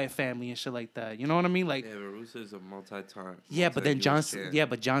the Wyatt family and shit like that. You know what I mean? Like, yeah, but Rusev's a multi-time. Yeah, but then John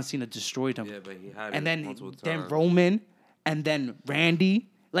Cena destroyed him. Yeah, but he had and it then multiple times. then Roman, and then Randy.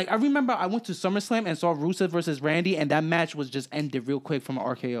 Like, I remember I went to SummerSlam and saw Rusev versus Randy, and that match was just ended real quick from an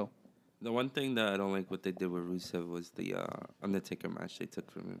RKO. The one thing that I don't like what they did with Rusev was the Undertaker match they took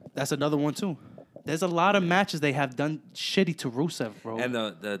from him. That's another one too. There's a lot of matches they have done shitty to Rusev, bro. And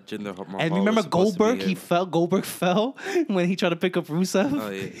the Jinder Mahal. And remember Goldberg? Goldberg fell when he tried to pick up Rusev. Oh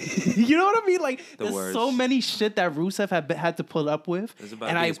yeah. You know what I mean? Like, there's worst. so many shit that Rusev had to put up with,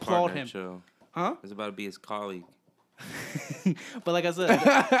 and I applaud him. Huh? It's about to be his colleague. But like I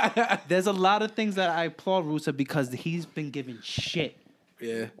said, there's a lot of things that I applaud Rusev because he's been given shit.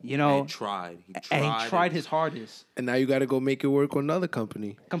 Yeah. You know, and he tried. And he tried his hardest. And now you got to go make it work with another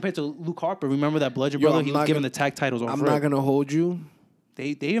company. Compared to Luke Harper, remember that Bludgeon Brother? He was given the tag titles. I'm not gonna hold you.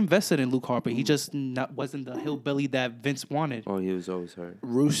 They invested in Luke Harper. He just wasn't the hillbilly that Vince wanted. Oh, he was always hurt.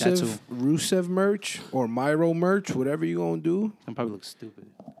 Rusev merch or Myro merch, whatever you gonna do. It probably looks stupid.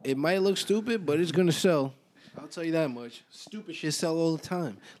 It might look stupid, but it's gonna sell. I'll tell you that much. Stupid shit sell all the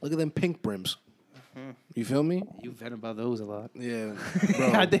time. Look at them pink brims. You feel me? You vent about those a lot. Yeah,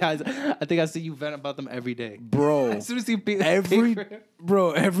 bro. I think I see you vent about them every day, bro. As soon as you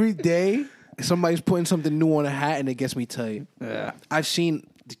every day somebody's putting something new on a hat and it gets me tight. Yeah, I've seen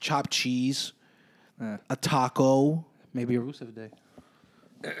the chopped cheese, a taco. Maybe a Rusev day.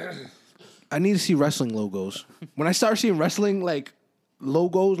 I need to see wrestling logos. When I start seeing wrestling like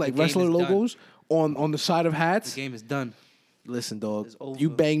logos, like wrestler logos on the side of hats, the game is done. Listen, dog.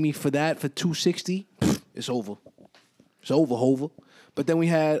 You bang me for that for $260, it's over. It's over, Hova. But then we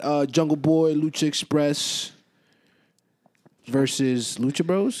had Jungle Boy, Lucha Express versus Lucha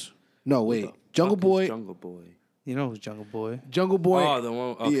Bros. No, wait. Jungle Boy. Jungle Boy. You know who's Jungle Boy? Jungle Boy. Oh, the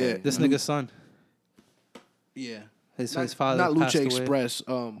one. Okay. Yeah. This nigga's son. Yeah. His Not, father not passed Lucha away. Express.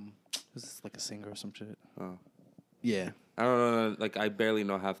 This is like a singer or some shit. Yeah. I don't know. Like, I barely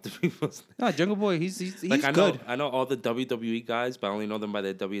know half the people's names. No, Jungle Boy. He's Like, good. I know all the WWE guys, but I only know them by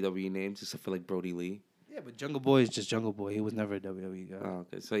their WWE names, except for like Brody Lee. Yeah, but Jungle Boy is just Jungle Boy. He was never a WWE guy. Oh,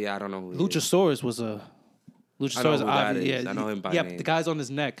 okay. So yeah, I don't know who. he is. Luchasaurus was a. Luchasaurus. I know who that obvi- is. I know him by yeah, name. the guy's on his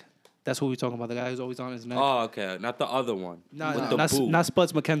neck. That's what we're talking about. The guy who's always on his neck. Oh, okay. Not the other one. no, with the boot. not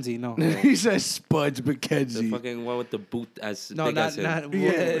Spuds McKenzie. No, He says Spuds The McKenzie. fucking one with the boot as no, big as him.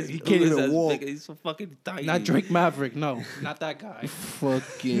 Yeah, he can't Who is even as walk. big- He's so fucking tiny. not Drake Maverick. No, not that guy.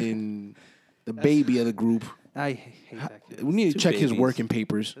 Fucking the baby of the group. I hate that kid. We need to Two check his babies. working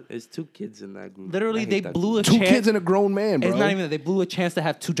papers. There's 2 kids in that group. Literally, I hate they that blew group. a Two chance. kids and a grown man, bro. It's not even that. They blew a chance to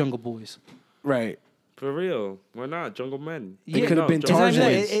have 2 Jungle Boys. Right. For real. Why not? Jungle Men. It could have been It's not even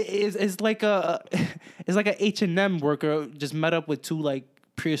Tarzan. that. It's like a it's like a H&M worker just met up with 2 like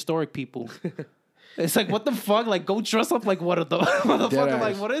prehistoric people. It's like, what the fuck? Like, go dress up like one of them. Motherfucker, ass.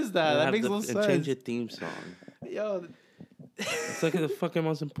 like, what is that? That makes no And change sense. your theme song. Yo, It's like the fucking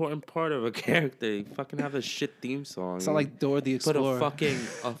most important part of a character. You fucking have a shit theme song. it's not like Dora the Put Explorer.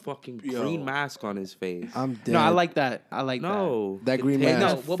 a fucking green mask on his face. I'm dead. No, I like that. I like No, That green Take mask.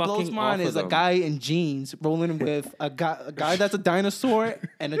 that. the No, what blows fucking mine off is of a them. guy in jeans rolling with a guy that's a dinosaur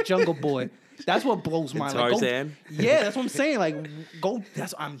and a Jungle Boy. That's what blows mine. Like, Tarzan? yeah, that's what I'm saying. Like, go.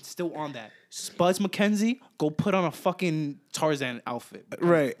 I'm still on that. Spuds McKenzie, go put on a fucking Tarzan outfit.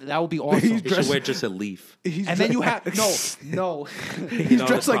 Right. That would be awesome. You should wear just a leaf. He's And then you have no. He's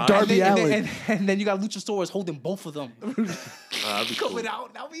dressed like Darby and, then, Allin. and then you got Luchasaurus holding both of them That'd be coming cool.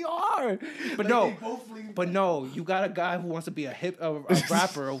 out. That'd be hard. But no, you got a guy who wants to be a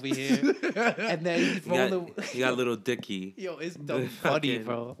rapper over here, and then he's You rolling. got, you got little Dicky. Yo, it's dumb funny, Fucking-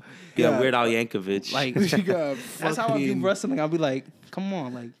 bro. You got Yeah. Weird Al Yankovic. Like You got that's how I view fucking- wrestling. I'll be like, come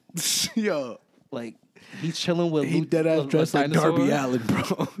on, Yo, like he's chilling with he dead ass dressed like dinosaur. Darby Allin, bro.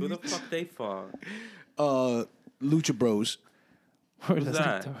 who the fuck they fought? Lucha Bros. Who's That's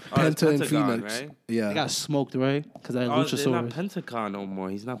that? not- Oh, it's Penta and Pentagon, Phoenix. right? Yeah. They got smoked, right? Because that Oh, they're not Luchasaurus. Pentagon no more.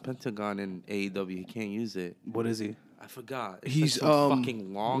 He's not Pentagon in AEW. He can't use it. What is he? I forgot. It's He's, like some um,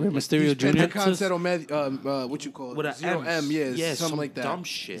 fucking long. Rey Mysterio Jr.? Pentagon Zero what you call it? With a Zero M's. M, yeah, Yeah, something some like that. dumb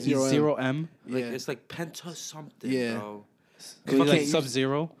shit. He's Zero M. 0 M. Like Yeah. it's like Penta something. Yeah. Bro. He looks can't like use- Sub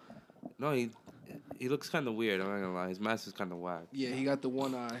Zero. No, he looks kind of weird. I'm not gonna lie. His mask is kind of whack. Yeah, he got the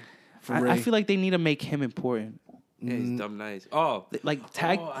one eye. For I Ray. feel like they need to make him important. Yeah, he's dumb nice. Oh, Like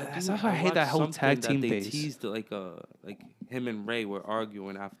tag. That's how I hate that whole watched tag something team that they base. teased like him and Ray were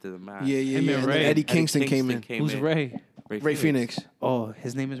arguing after the match. Yeah, yeah, Him yeah. and And Ray. then Eddie Kingston came in. Who's Ray? Ray Phoenix. Oh,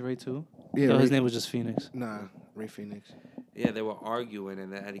 his name is Ray too. Yeah, No, his Ray- name was just Phoenix. Nah, Ray Phoenix. Yeah, they were arguing,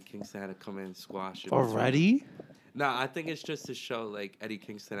 and then Eddie Kingston had to come in and squash it. Already? Nah, I think it's just to show like Eddie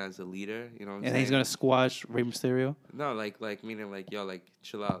Kingston as a leader. You know what I'm And saying? then he's gonna squash Rey Mysterio. No, like meaning like yo, like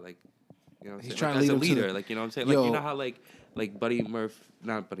chill out, like you know what I'm He's saying? trying Like, to as a lead him to leader, the- like you know what I'm saying? Yo. Like you know how like Buddy Murphy,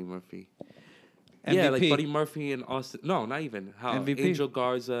 not Buddy Murphy. MVP. Yeah, like Buddy Murphy and Austin. No, not even how MVP. Angel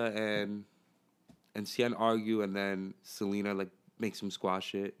Garza and Cien argue, and then Selena like makes him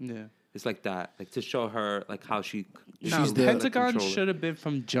squash it. Yeah. It's like that, like to show her like how she. Nah, She's the- Pentagon control it. should have been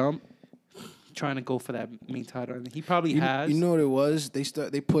from jump trying to go for that main title. And he probably You, has. you know what it was? They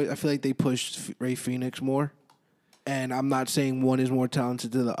put. I feel like they pushed Ray Phoenix more. And I'm not saying one is more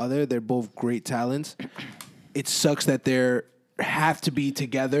talented than the other. They're both great talents. It sucks that they're have to be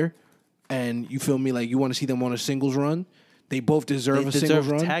together. And you feel me? Like you want to see them on a singles run. They both deserve they a singles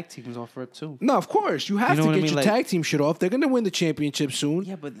deserve run. tag teams off rip too. No, of course you have You know to what I get mean? your Like- tag team shit off. They're gonna win the championship soon.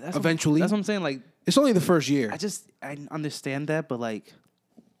 Yeah, but that's eventually. that's what I'm saying. Like, It's only the first year. I understand that, but like,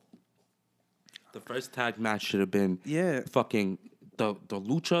 The first tag match should have been yeah. fucking the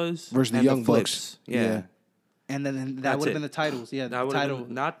Luchas Versus the and Young Flips. Bucks. Yeah. Yeah. And then that That's would have it. been the titles. Yeah, That the would title. have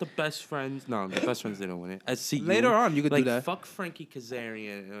been not the best friends. No, the best friends didn't win it. SCU. Later on, you could do like, that. Fuck Frankie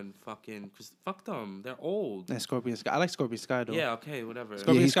Kazarian and fucking. Cause fuck them. They're old. And Scorpion Sky. I like Scorpion Sky though. Yeah. Okay. Whatever.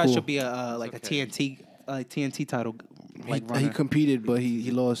 Scorpion he's Sky cool. should be a like okay. a TNT title. Like he runner. competed, but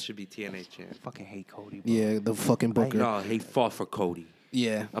he lost. Should be TNA champ. Fucking hate Cody. Bro. Yeah, the fucking Booker. No, he fought for Cody.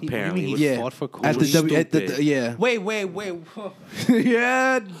 Yeah. Apparently. he Which- Yeah. fought for Cody? At the was W. At the, stupid. yeah. Wait.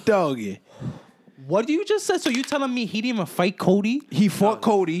 Yeah, doggy. What do you just said? So you telling me he didn't even fight Cody? He fought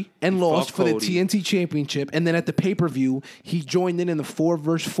Cody and lost fought for the Cody. TNT Championship, and then at the pay per view, he joined in the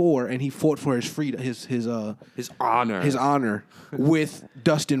 4v4, and he fought for his freedom, his honor. his honor with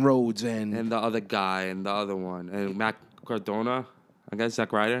Dustin Rhodes and And the other guy and the other one and Matt Cardona. I guess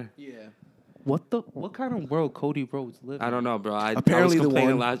Zack Ryder. yeah. What kind of world Cody Rhodes live? I don't know, bro. Apparently I was complaining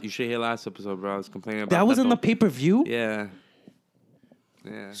the one. you should hear last episode, bro. I was complaining about That was in the though. pay-per-view? Yeah.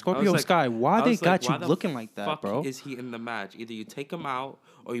 Yeah. Scorpio I was Sky, why I they was got why you the looking like that, fuck bro? Is he in the match? Either you take him out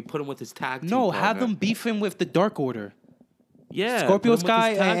or you put him with his tag team No, partner. have them beefing with the Dark Order. Yeah. Scorpio put him with Sky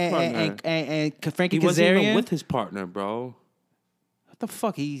his tag partner. and Frankie He wasn't even Kazarian. with his partner, bro. What the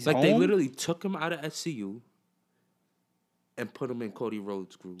fuck? He's Like, they home? literally took him out of SCU and put him in Cody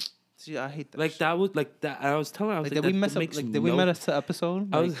Rhodes' group. See, I hate that. Like, shit. that was, like, that. I was telling her, I was Like, like, did we that mess up? makes Like, did we no- mess up the episode?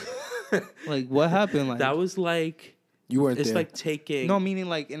 I Like, was, like, what happened? Like, that was like, You weren't it's there. like taking. no, meaning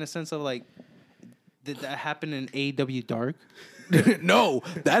like in a sense of like, did that happen in AEW Dark? No,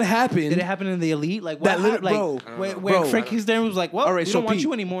 that happened. Did it happen in the Elite? Like, what That lit- like, bro, when bro. Frankie Kazarian was like, well, All right, we so don't want Pete,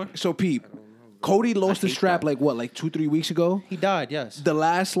 you anymore. So Pete, Cody lost the hate strap that. like what, like 2-3 weeks ago? He died. Yes. The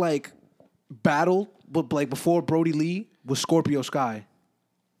last like battle, but like before Brody Lee was Scorpio Sky.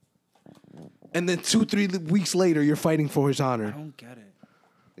 And then 2-3 weeks later, you're fighting for his I honor. don't get it.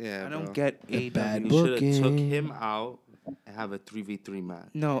 Yeah, I don't bro. get AEW. bad You should have took booking. him out and have a 3v3 match.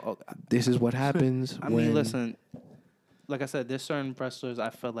 No, This is what happens. I when, mean, listen. Like I said, there's certain wrestlers I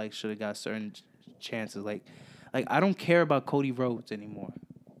felt like should have got certain chances. Like I don't care about Cody Rhodes anymore.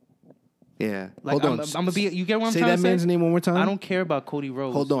 Yeah. Like, Hold on. I'm gonna be. You get what I'm Say trying that to say? man's name one more time. I don't care about Cody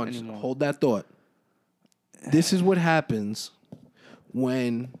Rhodes. Hold on. anymore. Hold that thought. This is what happens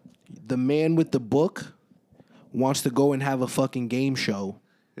when the man with the book wants to go and have a fucking game show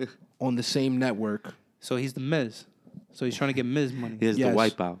on the same network. So he's the Miz. So he's trying to get Miz money. Here's Yes. the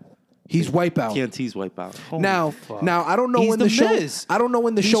wipeout. He's Wipeout. TNT's wipeout. Holy Now, fuck. I don't know He's when the show. Miz. I don't know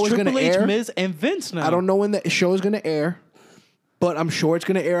when the He's show is going Triple to H, air. Miz, and Vince now. I don't know when the show is going to air, but I'm sure it's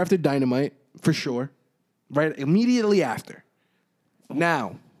going to air after Dynamite for sure. Right, immediately after.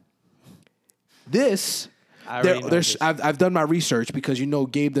 Now, this. I already know There's. this. I've done my research because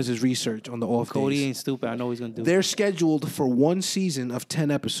Gabe does his research on the off Cody days. ain't stupid. I know he's gonna do. They're scheduled for one season of 10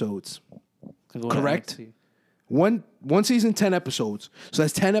 episodes. Gonna go to correct? NXT. One season, 10 episodes. So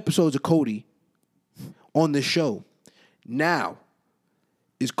that's 10 episodes of Cody on the show. Now,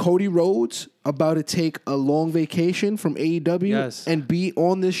 is Cody Rhodes about to take a long vacation from AEW Yes. and be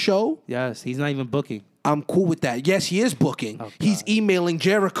on this show? Yes, he's not even booking. I'm cool with that. Yes, he is booking. Oh, He's emailing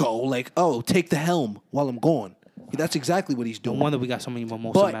Jericho like, "Oh, take the helm while I'm gone." That's exactly what he's No doing. wonder we got so many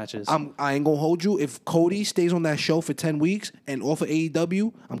Mimosa But matches. I ain't gonna hold you. If Cody stays on that show for 10 weeks and off of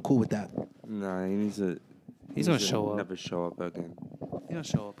AEW, I'm cool with that. Nah, he needs to. He's gonna show up. Never show up again. He's gonna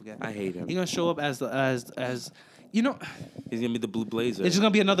show up again. I hate him. He's gonna show up as you know. He's gonna be the Blue Blazer. It's just gonna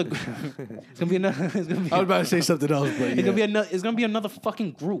be another. It's gonna be another. It's gonna be. I was about to say something else, but It's gonna be another. It's gonna be another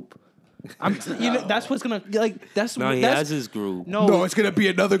fucking group. That's what's gonna like. That's no, he that's, has his group. No, it's gonna be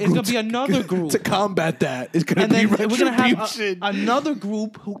another group. It's gonna be another group to combat that. It's gonna and be then we're gonna have Retribution. another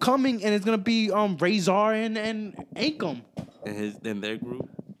group who coming, and it's gonna be Razor and Akam, In their group.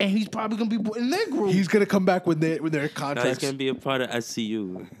 and he's probably gonna be in their group. He's gonna come back with their No, he's contracts. gonna be a part of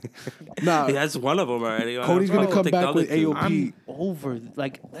SCU. Nah, he has one of them already. Cody's gonna I'll come take the back other with two. AOP. I'm over.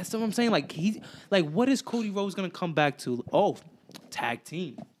 Like that's what I'm saying. Like what is Cody Rhodes gonna come back to? Oh, tag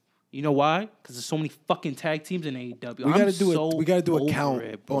team. You know why? Because there's so many fucking tag teams in AEW. we gotta do a over count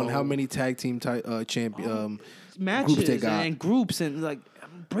it, on bro. how many tag team champion matches groups they got. and groups and like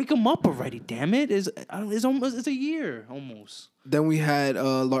break them up already. Damn it! It's a year almost. Then we had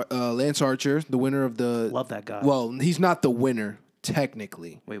Lance Archer, the winner of the. Love that guy. Well, he's not the winner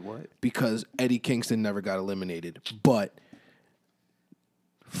technically Wait, what? because Eddie Kingston never got eliminated. But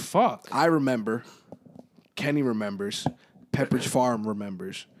Fuck. I remember, Kenny remembers, Pepperidge Farm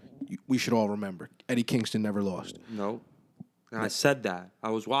remembers. We should all remember. Eddie Kingston never lost. No. And I said that. I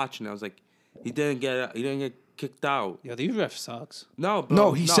was watching. I was like, he didn't get kicked out. Yo, these refs sucks. No, bro.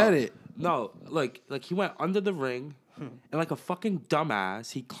 No, he said it. No, like he went under the ring, and like a fucking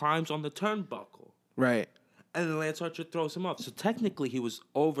dumbass, he climbs on the turnbuckle, Right. and then Lance Archer throws him up. So technically, he was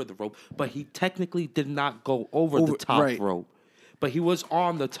over the rope, but he technically did not go over the top right. rope, but he was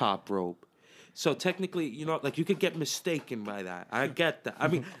on the top rope. So technically, like you could get mistaken by that. I get that. I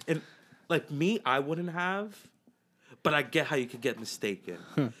mean, and like me, I wouldn't have, but I get how you could get mistaken.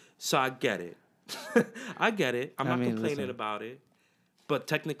 So I get it. I get it. I'm not complaining listen. about it. But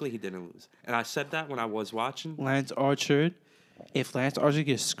technically, he didn't lose. And I said that when I was watching. Lance Archer, if Lance Archer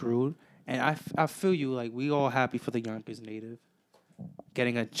gets screwed, and I feel you, like, we all happy for the Yonkers native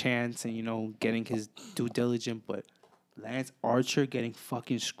getting a chance and, getting his due diligence, but Lance Archer getting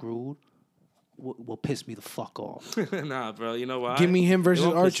fucking screwed will piss me the fuck off. Nah, bro. You know why? Give me him versus It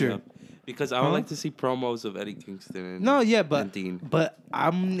won't piss me Archer. off. Because I would like to see promos of Eddie Kingston and and Dean. But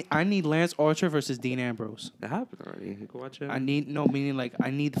I need Lance Archer versus Dean Ambrose. It happened already. You can watch it. I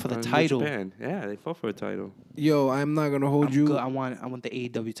need for the title. Japan. Yeah, they fought for a title. Yo, I'm not gonna hold you. Good. I want the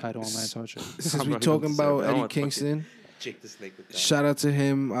AEW title on Lance Archer. Since we talking about Eddie Kingston, Jake the Snake with that. shout out to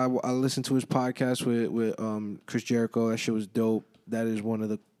him. I listened to his podcast with Chris Jericho. That shit was dope. That is one of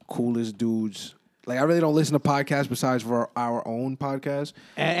the coolest dudes. Like, I really don't listen to podcasts besides for our own podcast.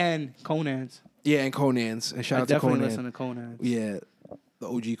 And Conan's. Yeah, and Conan's. And shout out to Conan. I definitely listen to Conan's. Yeah, the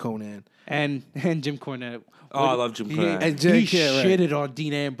OG Conan. And Jim Cornette. Oh, I love Jim Cornette. And He shitted on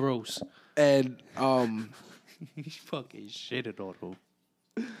Dean Ambrose. And He fucking shitted on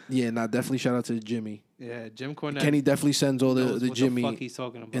him. yeah, definitely shout out to Jimmy. Yeah, Jim Cornette. Kenny definitely sends all the Jimmy What the fuck he's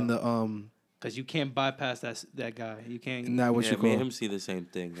talking about? in the Because you can't bypass that guy. You can't. Not what you me and call. him see the same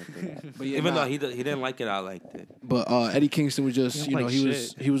thing. I think. But yeah, Even though he didn't like it, I liked it. But Eddie Kingston was just, He don't like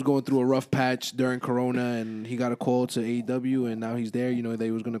he was going through a rough patch during Corona, and he got a call to AEW, and now he's there. You know,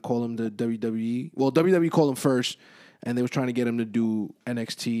 they was gonna call him to WWE. Well, WWE called him first, and they was trying to get him to do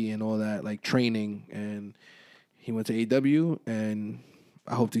NXT and all that, like training, and he went to AEW, and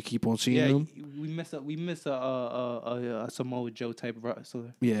I hope to keep on seeing him. We miss a Samoa Joe type of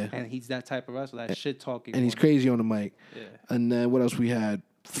wrestler. Yeah. And he's that type of wrestler, that shit talking. And he's crazy on the mic. Yeah. And then what else we had?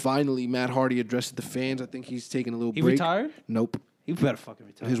 Finally, Matt Hardy addressed the fans. I think he's taking a little He break. retired? Nope. He better fucking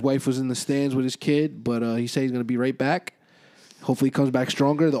retire. His wife was in the stands with his kid, but he said he's gonna be right back. Hopefully, he comes back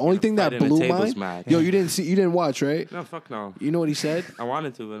stronger. The only thing that Fight in a blew tables my match. yo, you didn't watch, right? No, fuck no. You know what he said? I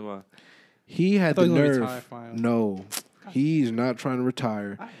wanted to, but what? He had thought the he was gonna nerve. retire finally. No, he's not trying to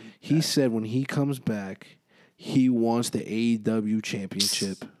retire. He said when he comes back, he wants the AEW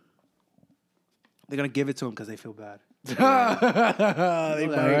championship. They're gonna give it to him because they feel bad. They that,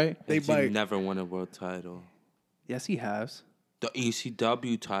 might. right? They He might. never won a world title. Yes, he has. The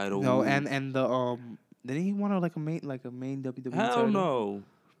ECW title. No, and the didn't he want like a main WWE Hell title? no.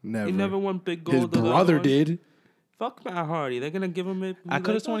 Never. He never won big gold. His or the other brother one. did. Fuck Matt Hardy. They're gonna give him it. I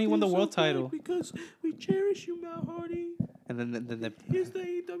could have sworn he won the world title. Because we cherish you, Matt Hardy. And then Here's the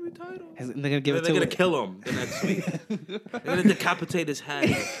AEW title. they're gonna give it They're to gonna him. kill him the next week. They're gonna decapitate his head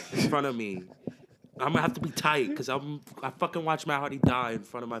in front of me. I'm gonna have to be tight because I fucking watched Matt Hardy die in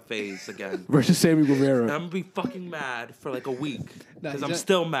front of my face again. Versus Sammy And Guevara. I'm gonna be fucking mad for like a week Nah, because he's I'm gonna-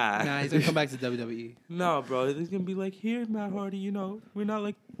 still mad. Nah, he's gonna come back to WWE. No, bro, he's gonna be like, here, Matt Hardy. You know, we're not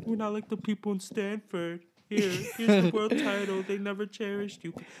like the people in Stanford. Here's the world title. They never cherished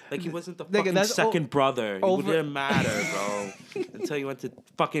you. Like he wasn't the fucking that's second brother. It over- didn't matter, bro. Until you went to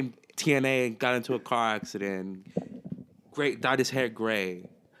fucking TNA and got into a car accident. Dyed his hair gray.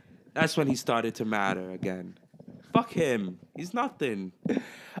 That's when he started to matter again. Fuck him. He's nothing.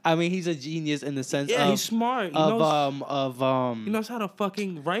 I mean, he's a genius in the sense Yeah, of he's smart. He knows how to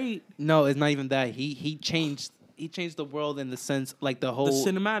fucking write. No, it's not even that. He changed the world in the sense like the whole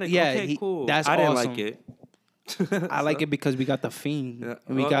The cinematic. Yeah, okay, cool. That's I didn't awesome. like it. I like it because we got the Fiend. Yeah,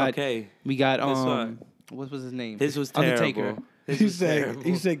 And we well, got okay. we got Guess what was his name? His was Undertaker. terrible. His He was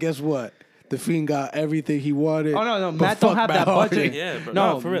terrible. said, guess what? The Fiend got everything he wanted. Oh no, but Matt don't fuck have that Hardy. budget. Yeah, bro.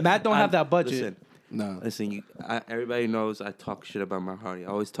 No, for real. Matt don't have that budget. Listen, No. Listen, everybody knows I talk shit about Matt Hardy. I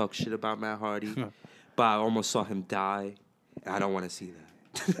always talk shit about Matt Hardy, but I almost saw him die, and I don't want to see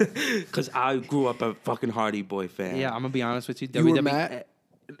that. Because I grew up a fucking Hardy Boy fan. Yeah, I'm gonna be honest with you. You were WWE Matt?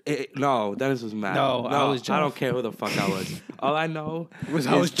 No, Dennis was mad. No, I was I Jeff. don't care who the fuck I was. All I know I was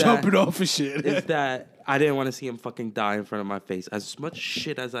is jumping off of shit. is that I didn't want to see him fucking die in front of my face. As much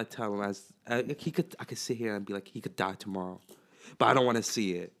shit as I tell him, I could sit here and be like, he could die tomorrow, but I don't want to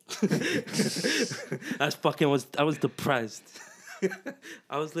see it. I was depressed.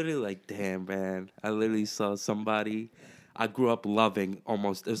 I was literally like, damn, man. I literally saw somebody I grew up loving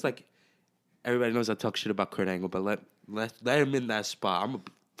almost. It was like, everybody knows I talk shit about Kurt Angle, but let him in that spot. I'm gonna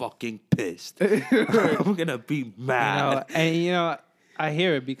be fucking pissed. I'm gonna be mad. I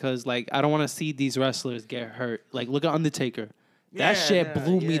hear it because like I don't want to see these wrestlers get hurt. Like look at Undertaker. That shit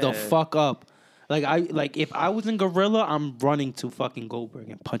blew me the fuck up. Like if I was in Gorilla, I'm running to fucking Goldberg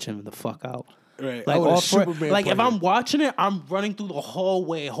and punching him the fuck out. Right. Like, I would've all for, Superman like if punched I'm him. watching it, I'm running through the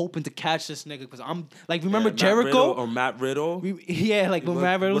hallway hoping to catch this nigga because I'm like remember Matt Jericho? Riddle or Matt Riddle? When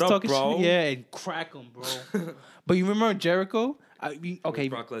Matt Riddle was what up, talking bro? shit, yeah, and crack him, bro. But you remember Jericho? Okay,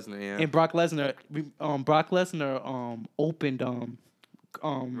 Brock Lesnar, yeah. and Brock Lesnar, opened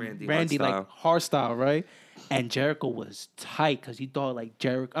Randy like hardstyle, right? And Jericho was tight because he thought like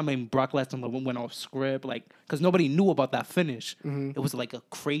Brock Lesnar went off script, like because nobody knew about that finish. It was like a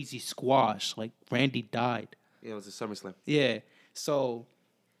crazy squash. Like Randy died. Yeah, it was a SummerSlam. Yeah. So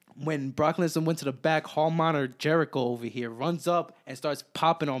when Brock Lesnar went to the back, Hall Monitor Jericho over here runs up and starts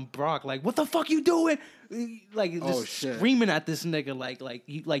popping on Brock like, "What the fuck you doing?" Like just screaming at this nigga like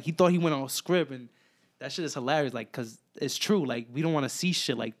he thought he went on script, and that shit is hilarious. Like, cause it's true. Like, we don't want to see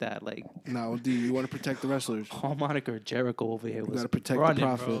shit like that. Like, no, dude, you want to protect the wrestlers. Hall Monitor Jericho over here was gotta protect running,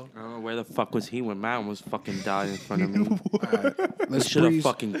 the profit. bro. I don't know where the fuck was he when man was fucking dying in front of me. Let's Should have breeze.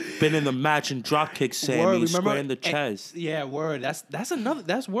 fucking been in the match and drop kick Sammy square in the chest. Yeah, word. That's another.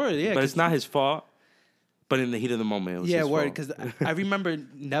 That's word. Yeah, But it's not his fault. But in the heat of the moment, it was his word. fault. Because I remember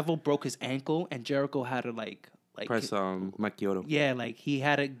Neville broke his ankle and Jericho had to like Press Mike Kyoto. Yeah, like he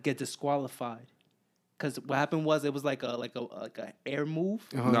had to get disqualified. Because what happened was it was like a air move.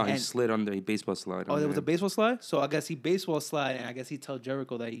 No, he slid on the baseball slide. Oh, there was a baseball slide? So I guess he baseball slide, and I guess he told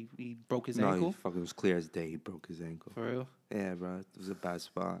Jericho that he broke his ankle. No, fucking, it was clear as day he broke his ankle. For real? Yeah, bro. It was a bad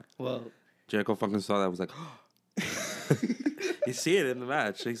spot. Well, Jericho fucking saw that, was like, you see it in the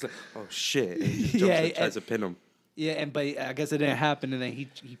match. He's like, oh, shit. And he just jumps and tries to pin him. yeah, but I guess it didn't happen, and then he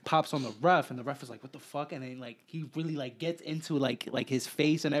pops on the ref, and the ref is like, what the fuck? And then like he really like gets into like his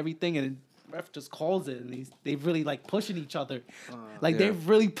face and everything, and the ref just calls it, and they really like pushing each other. They're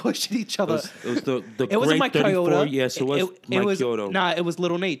really pushing each other. It was the It wasn't great Mike 34. Chioda. Yes, it was Mike Kyoto. Nah, it was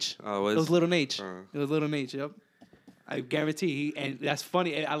Little Nate. Oh, it was Little Nate. Uh. It was Little Nate. Yep. I guarantee. And that's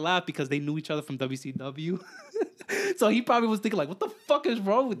funny. I laugh because they knew each other from WCW. So he probably was thinking like, "What the fuck is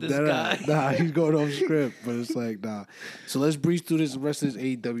wrong with this guy?" Nah, he's going off script, but it's like, nah. So let's breeze through the rest of this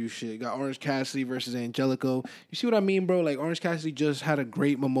AEW shit. Got Orange Cassidy versus Angelico. You see what I mean, bro? Like Orange Cassidy just had a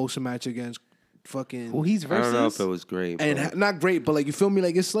great mimosa match against fucking. Who he's I versus? don't know if it was great. Bro. And not great, but like you feel me?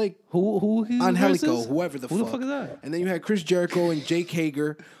 Like it's like who he's Angelico, versus? whoever the Who fuck. the fuck is that? And then you had Chris Jericho and Jake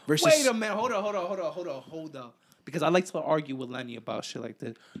Hager versus. Wait a minute. Hold on. Because I like to argue with Lenny about shit like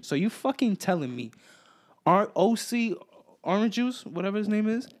this. So you fucking telling me, OC Orange Juice, whatever his name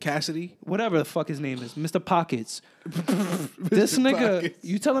is, Cassidy, whatever the fuck his name is, Mr. Pockets. This nigga, Pockets.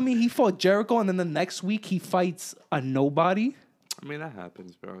 you telling me he fought Jericho and then the next week he fights a nobody? I mean, that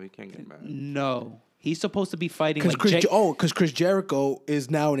happens, bro. You can't get mad. No. He's supposed to be fighting because like Chris, Chris Jericho is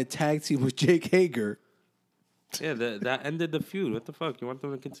now in a tag team with Jake Hager. Yeah, that ended the feud. What the fuck? You want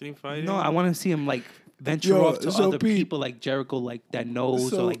them to continue fighting? No, I want to see him like venture off to so other Pete- people like Jericho, like that knows,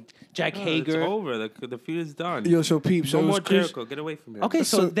 So- or like Jack No, Hager. It's over. The feud is done. Yo, so Peep, so no it was more Chris Jericho. Get away from him. Okay,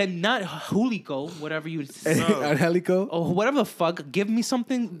 so So- then not Hoolico, whatever you Angelico. or whatever the fuck. Give me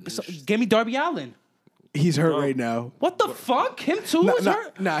something. Give me Darby Allin. He's hurt right now. What the fuck? Him too is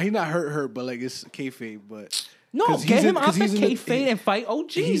hurt. Nah, he's not hurt, but like it's kayfabe. But No, 'cause get he's him in- out 'cause the he's in the- kayfabe and fight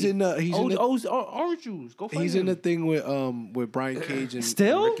OG. he's in the- he's in the- Orange Juice. Go fight he's him. in the thing with Brian Cage and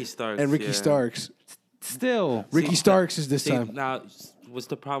Still? Ricky Starks. and Ricky yeah. Starks. Still. Ricky Starks is this See, time. now, what's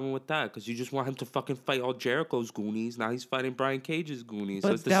the problem with that? Because you just want him to fucking fight all Jericho's goonies. Now he's fighting Brian Cage's goonies. so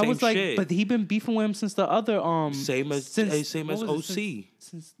But it's the that same was like, shit. but he been beefing with him since the other Same as what was it?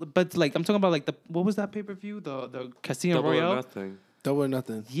 OC. But like I'm talking about like what was that pay per view? The Casino Double or Royale. nothing. Double or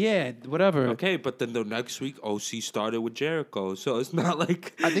nothing. Yeah, whatever. Okay, but then the next week, OC started with Jericho. So it's not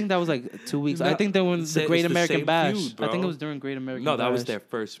like... I think that was like 2 weeks. I No, think that was the it's Great the American same Bash. feud, I think it bro. was during Great American No, Bash. that was their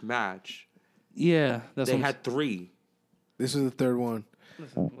first match. Yeah, that's They what I'm had 3. This is the third one.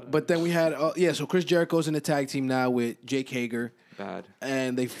 But then we had so Chris Jericho's in the tag team now with Jake Hager. Bad.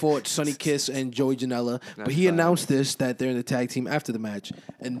 And they fought Sonny Kiss and Joey Janela. But That's he bad. announced this that they're in the tag team after the match.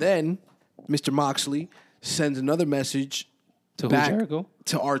 And then Mr. Moxley sends another message To who, back Jericho?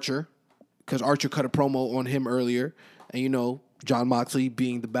 to Archer because Archer cut a promo on him earlier. And you know, John Moxley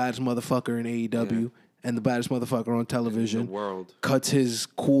being the baddest motherfucker in AEW and the baddest motherfucker on television. The world. Cuts his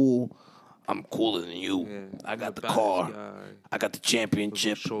cool, I'm cooler than you. Yeah. I got the baddest car. guy I got the with a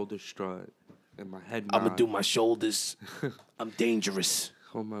championship. shoulder strut. And my head I'm going to nod. do my shoulders. I'm dangerous.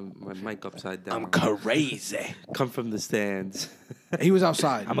 Hold my mic upside down. I'm crazy. Come from the stands. He was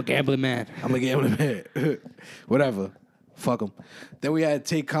outside. I'm a gambling man. I'm gonna give him a hit. Whatever. Fuck him. Then we had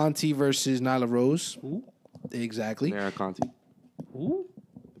Tay Conti versus Nyla Rose. Who? Exactly. Nara Conti. Who?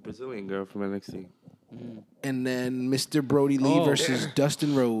 The Brazilian girl from NXT. And then Mr. Brody Lee Oh. versus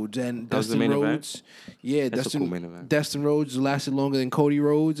Dustin Rhodes. And That was the Dustin main event? Rhodes. Yeah, That's a Dustin cool main event. Dustin Rhodes lasted longer than Cody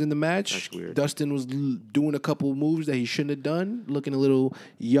Rhodes in the match. That's weird. Dustin was doing a couple moves that he shouldn't have done, looking a little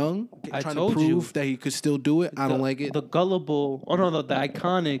young, I trying told to you. prove that he could still do it. I don't like it. The gullible. Oh no, the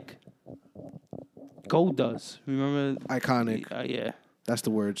iconic. Goldust. Remember? Iconic. Yeah. That's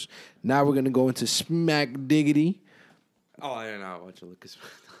the words. Now we're gonna go into Smack Diggity. Oh, I did not watch it. Lucas.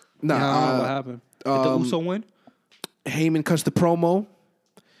 Nah, what happened? Did the Uso win? Heyman cuts the promo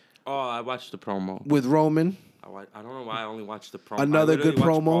Oh, I watched the promo. with Roman. I don't know why I only watch the promo. Another good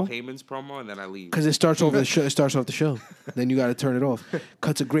promo. Paul Heyman's promo, and then I leave. Because it starts over the show. It starts off the show. Then you got to turn it off.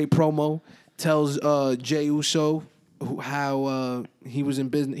 Cuts a great promo. Tells Jey Uso how he was in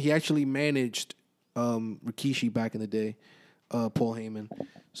business. He actually managed Rikishi back in the day. Paul Heyman.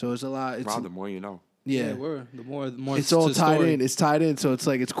 So it's a lot. It's, Rob, the more you know. Yeah, the more. It's all tied in. It's tied in. So it's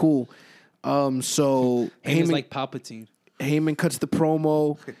like it's cool. So Heyman's like Palpatine. Heyman cuts the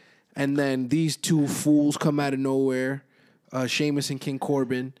promo, and then these two fools come out of nowhere. Sheamus and King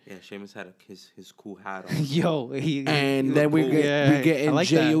Corbin. Yeah, Sheamus had his cool hat on. Yo, then we're getting like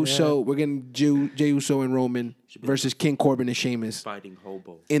Jey Uso. We're getting Jey Uso and Roman versus King Corbin and Sheamus Fighting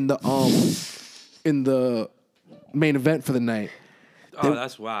hobo. in the main event for the night. Oh,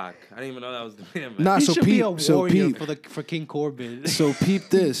 that's whack. I didn't even know that was the main event. Nah, he so should be a peep, warrior for King Corbin. So peep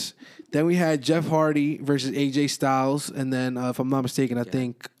this. Then we had Jeff Hardy versus AJ Styles, and then if I'm not mistaken, I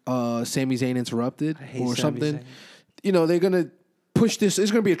think Sami Zayn interrupted or something. Zayn. You know, they're gonna push this. It's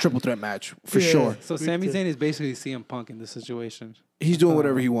gonna be a triple threat match for sure. So Sami Zayn is basically CM Punk in this situation. He's doing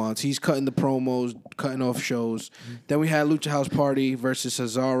whatever he wants. He's cutting the promos, cutting off shows. Then we had Lucha House Party versus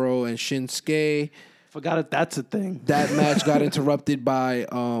Cesaro and Shinsuke. Forgot if that's a thing. That match got interrupted by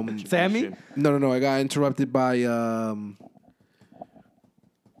Sammy? No. I got interrupted by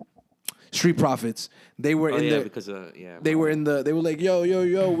Street Profits. They were because they were like,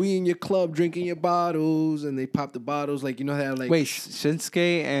 yo, we in your club drinking your bottles, and they popped the bottles, like, you know how like wait,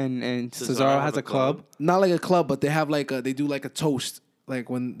 Shinsuke and Cesaro has a club? Not like a club, but they have they do like a toast, like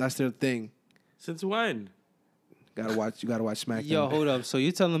when that's their thing. Since when? You gotta watch SmackDown. Yo, hold up. So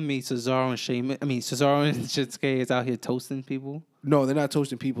you telling me Cesaro and Shinsuke is out here toasting people? No, they're not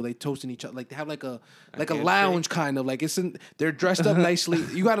toasting people. They toasting each other. Like they have like a lounge kind of like they're dressed up nicely.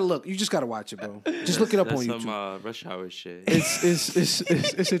 You gotta look. You just gotta watch it, bro. Just look it up on YouTube. Some Rush Hour shit. It's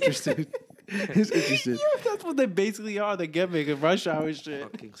interesting. It's interesting. Yeah, that's what they basically are. They get making Rush Hour shit.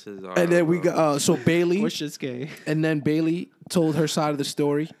 Fucking Cesaro. And then we got so Bailey. What's Shinsuke? And then Bailey told her side of the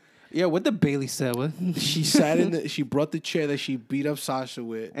story. Yeah, what did Bailey say? What? She sat she brought the chair that she beat up Sasha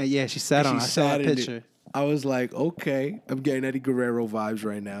with. And yeah, she sat on. I saw a picture. I was like, okay, I'm getting Eddie Guerrero vibes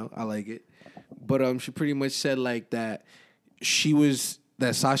right now. I like it. But she pretty much said like that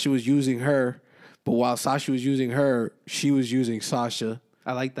that Sasha was using her, but while Sasha was using her, she was using Sasha.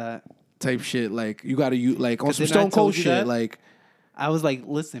 I like that type shit. Like you gotta use like on some Stone Cold shit. That? Like I was like,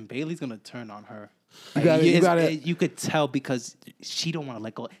 listen, Bailey's gonna turn on her. You could tell because she don't want to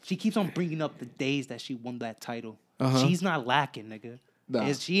let go. She keeps on bringing up the days that she won that title. She's not lacking, nigga.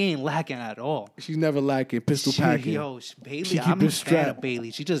 Nah. She ain't lacking at all. She's never lacking. Pistol packing. Yo, Bailey, I'm a fan of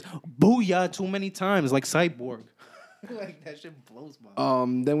Bailey. She just booyah too many times, like Cyborg. Like that shit blows my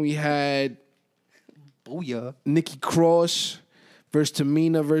mind. Then we had booyah. Nikki Cross versus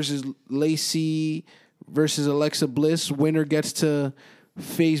Tamina versus Lacey versus Alexa Bliss. Winner gets to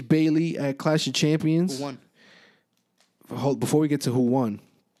face Bailey at Clash of Champions. Who won? Before we get to who won.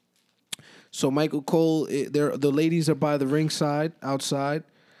 So Michael Cole, the ladies are by the ringside outside,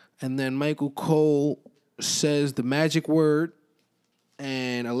 and then Michael Cole says the magic word,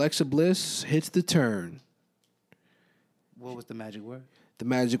 and Alexa Bliss hits the turn. What was the magic word? The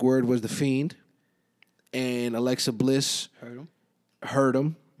magic word was the Fiend, and Alexa Bliss hurt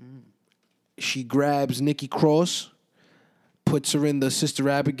him. She grabs Nikki Cross, puts her in the Sister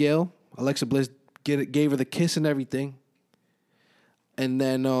Abigail. Alexa Bliss gave her the kiss and everything. And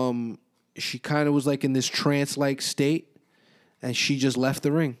then she kind of was like in this trance-like state, and she just left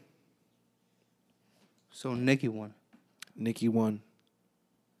the ring. So Nikki won. Nikki won.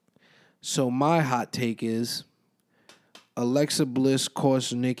 So my hot take is Alexa Bliss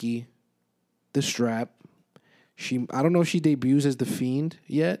cost Nikki the strap. I don't know if she debuts as the Fiend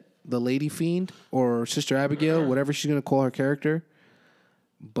yet, the Lady Fiend, or Sister Abigail, whatever she's gonna call her character.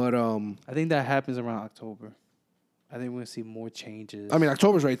 But I think that happens around October. I think we're gonna see more changes. I mean,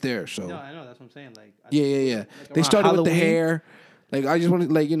 October's right there, so no, I know that's what I'm saying. Like, yeah. Like they started Halloween, with the hair. Like I just want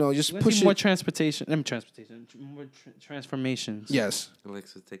to, just push it. More more transformations. Yes.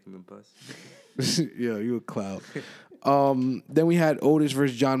 Alexa's taking the bus. Yeah, you a cloud. Then we had Otis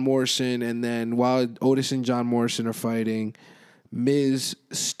versus John Morrison, and then while Otis and John Morrison are fighting, Miz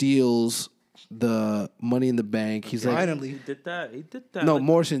steals the Money in the Bank. He's finally he did that. No,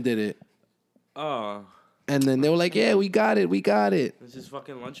 Morrison did it. Oh. And then they were like, "Yeah, we got it. Is this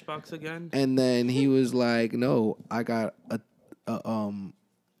fucking lunchbox again? And then he was like, "No, I got a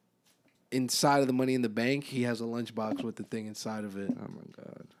inside of the Money in the Bank. He has a lunchbox with the thing inside of it." Oh my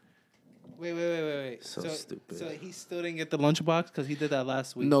god. Wait. So stupid. So he still didn't get the lunchbox because he did that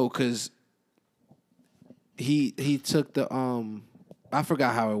last week. No, because he took the I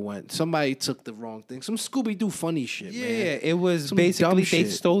forgot how it went. Somebody took the wrong thing. Some Scooby Doo funny shit, Yeah, man. it was Some basically dumb they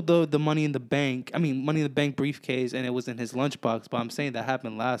shit. stole the money in the bank. I mean, money in the bank briefcase, and it was in his lunchbox. But I'm saying that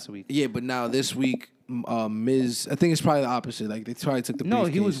happened last week. Yeah, but now this week, Miz. I think it's probably the opposite. Like they probably took the No,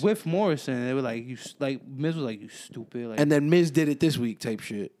 briefcase. he was with Morrison. And they were like, Miz was like, you stupid. Like, and then Miz did it this week, type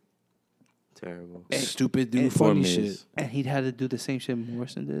shit. Terrible. Stupid dude, and- funny Poor Miz. shit. and he'd had to do the same shit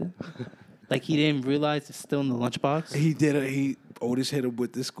Morrison did. Like he didn't realize it's still in the lunchbox. He did it. Otis hit him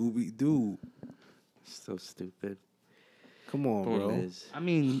with the Scooby Doo. So stupid. Come on, Poor bro. Miz. I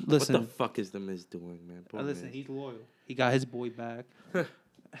mean, What listen. the fuck is the Miz doing, man? Poor Listen, Miz. he's loyal. He got his boy back.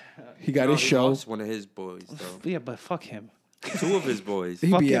 He got No, his he show. lost one of his boys, though. Yeah, but fuck him. Two of his boys.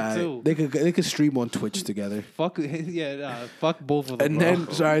 He Fuck be him alright. too. They could stream on Twitch together. Fuck yeah, fuck both of them. And bro.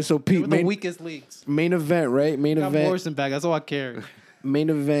 then sorry, so They Pete, were the main, weakest leagues. main event, right? Main Got event. Morrison back. That's all I care. Main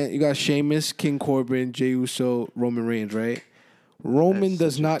event. You got Sheamus, King Corbin, Jey Uso, Roman Reigns, right? Roman That's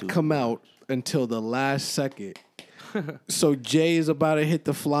does such a not dude. come out until the last second. So Jay is about to hit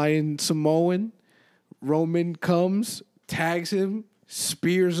the flying Samoan. Roman comes, tags him,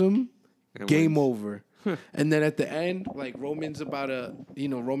 spears him, And game wins. over. And then at the end, like Roman's about to,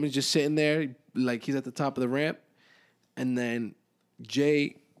 Roman's just sitting there, like he's at the top of the ramp. And then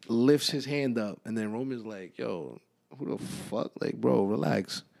Jay lifts his hand up. And then Roman's like, yo, who the fuck? Like, bro,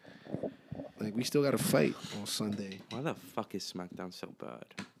 relax. Like, we still got to fight on Sunday. Why the fuck is SmackDown so bad?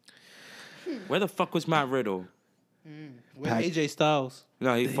 Where the fuck was Matt Riddle? Where Pac- AJ Styles?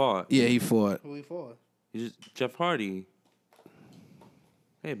 No, he fought. Yeah, he fought. Who he for? He's just Jeff Hardy.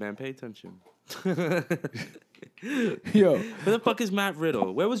 Hey, man, pay attention. Yo. Where the fuck is Matt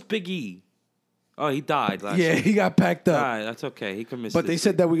Riddle? Where was Big E? Oh, he died last Yeah, year. he got packed up. Alright, that's okay. He can miss But they this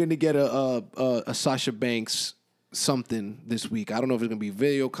said that we're gonna get a Sasha Banks something this week. I don't know if it's gonna be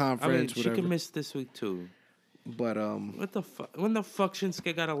video week. I mean, conference, she whatever. can miss this week, too. But What the fuck? When the fuck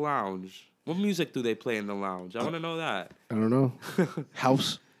Shinsuke got a lounge? What music do they play in the lounge? I want to know that. I don't know.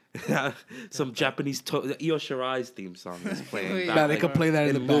 House. Some Japanese Io Shirai's theme song is playing. Nah, they could play that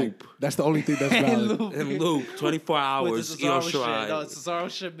in the loop. back. That's the only thing that's valid. In loop, 24 hours. With the Io Cesaro shit. No, Shirai. Cesaro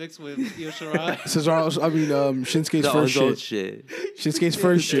shit mixed with Io Shirai. Cesaro, Shinsuke's The first old shit. shit. Shinsuke's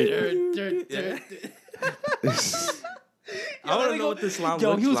first shit. I want to know what this lounge Yo,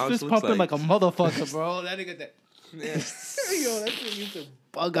 looks, he was lounge fist looks pumping like a like. motherfucker, bro. That nigga that. Yo, that nigga used to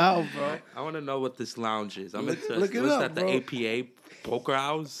bug out, bro. I want to know what this lounge is. I'm Look- interested. look it Was up, that bro. the APA poker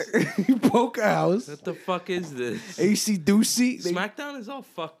house? Poker House. What the fuck is this? AC Ducey. SmackDown is all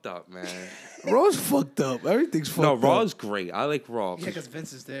fucked up, man. Raw's fucked up. Everything's fucked No, up. Raw is great. I like Raw. Yeah, because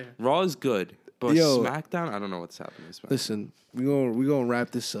Vince is there. Raw is good, but Yo. SmackDown, I don't know what's happening. With SmackDown. Listen, we gonna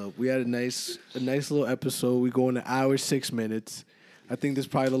wrap this up. We had a nice little episode. We go in an hour 6 minutes. I think this is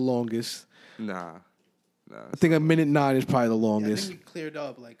probably the longest. Nah. I think a minute 9 is probably the Yeah, I longest. think we cleared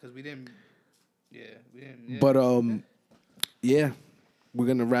up, like, because we didn't. Yeah, we didn't. Yeah. But yeah, we're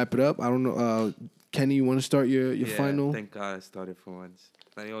gonna wrap it up. I don't know, Kenny, you want to start your Yeah, final? Thank God I started for once.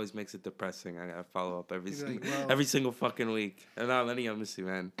 Then he always makes it depressing. I gotta follow up every He's like, single, well- every single fucking week. And now, Lenny, I miss you,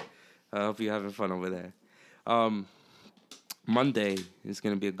 man. I hope you're having fun over there. Monday is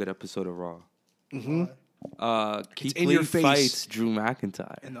gonna be a good episode of Raw. Keith in Lee your face. fights Drew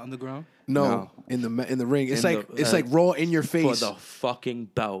McIntyre in the underground. No, in the ring. It's In like the, it's like Raw in your for face. the fucking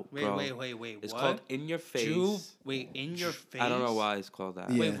belt, Wait, bro. wait. It's what? called In Your Face. Drew, wait, in your face. I don't know why it's called that.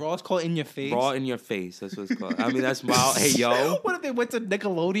 Yeah. Wait, Raw's called in your face. Raw in Your Face. That's what it's called. I mean, that's wild. Hey, yo. What if they went to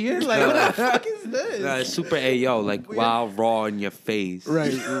Nickelodeon? Like, what the fuck is this? Nah, it's super Ayo, like wild Raw in your face.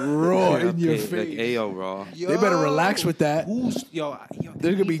 Right, Raw Yeah, in your okay, face. Like Ayo Raw. They better relax with that. Who's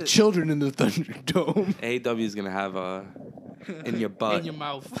There's gonna be children in the Thunderdome. AEW is gonna have a in your butt. in your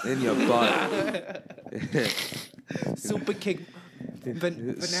mouth. In your butt. Super kick.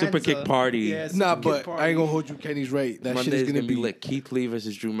 Super kick party. Yeah, super Nah, kick but party. I ain't gonna hold you. Kenny's right. That Monday shit is is gonna be lit. Keith Lee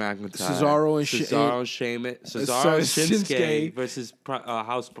versus Drew McIntyre. Cesaro and Cesaro and Sheamus. Cesaro and Shinsuke Shinsuke. versus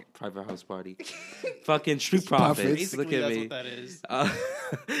Private House Party. Fucking Street Profits. Profits. Basically, Look at that's me. what that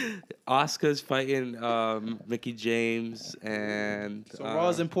is. Oscar's fighting Mickey James and So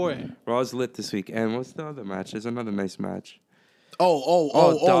Raw's important. Raw's lit this week. And what's the other match? There's another nice match.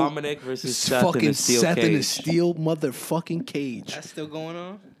 Oh, Dominic versus Seth in fucking a steel Seth in a cage. steel motherfucking cage, That's still going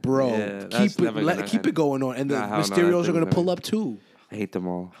on. bro. Yeah, that's keep never gonna keep end. it going on, and the Nah, hell no, Mysterios that are thing's gonna gonna- pull up too. I hate them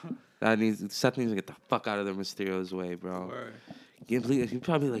all. Seth needs to get the fuck out of the Mysterio's way, bro. Word. He's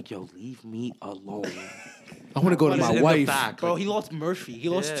probably like, yo, leave me alone. I want to go to my wife. Bro, he lost Murphy. He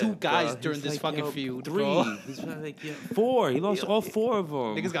lost 2 guys during this fucking feud. 3. Bro. He's like 4. He lost all 4 of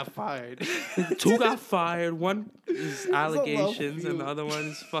them. Niggas got fired. 2 got fired. 1 is allegations, and the other one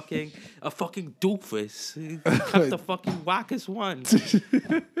is a fucking doofus. He kept the fucking wackest one.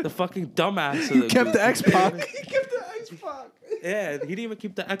 The fucking dumbass. He kept the X-Pac. He kept the X-Pac. Yeah, he didn't even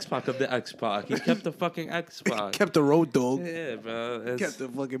keep the X-Pac of the X-Pac. He kept the fucking X-Pac. Kept the Road Dogg. Yeah, bro. Kept the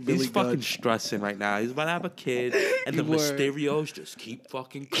fucking Billy He's fucking Gunn. stressing right now. He's about to have a kid, and the Mysterios just keep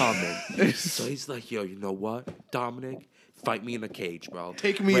fucking coming. So he's like, yo, you know what, Dominic? Fight me in a cage, bro.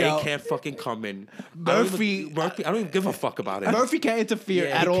 Take me Ray out. Can't fucking come in. Murphy, I don't even give a fuck about it. Murphy can't interfere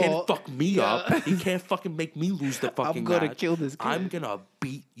at all. He can't fuck me up. He can't fucking make me lose the fucking I'm gonna match. kill this kid. I'm gonna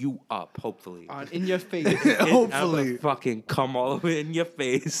beat you up, hopefully. In your face. Hopefully. I'm gonna fucking come all the way in your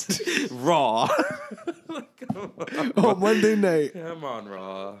face. Raw. On Monday night. Come on,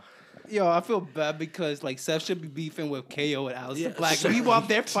 Raw. Yo, I feel bad because like Seth should be beefing with KO and Aleister Yeah, Black. so- Meanwhile,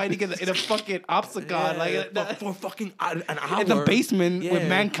 they're fighting in a fucking octagon, for fucking an hour. in the basement with Yeah.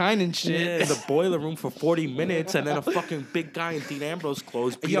 Mankind and shit. Yeah, in the boiler room for 40 minutes, and then a fucking big guy in Dean Ambrose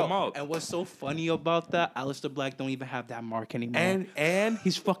clothes beat him up. And what's so funny about that? Aleister Black don't even have that mark anymore. And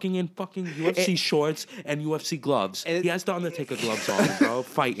he's fucking in fucking UFC shorts and UFC gloves. And- He has the Undertaker gloves on, bro.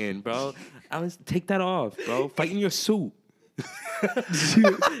 Fighting, bro. Alice, take that off, bro. Fight in your suit.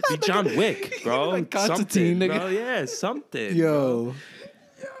 Be John Wick, bro. Like Constantine, something, nigga. bro. Yeah, something. Yo.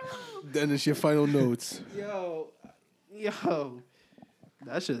 Then it's your final notes. Yo,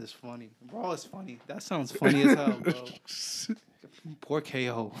 that shit is funny. Bro, it's funny. That sounds funny as hell, bro. Poor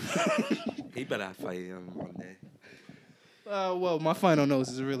KO. He better fight him one day. Well, my final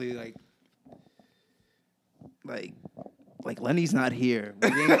notes is really like Lenny's not here. We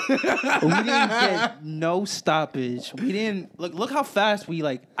didn't get no stoppage. We didn't look how fast we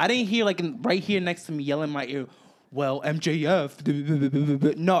I didn't hear right here next to me yelling in my ear. Well,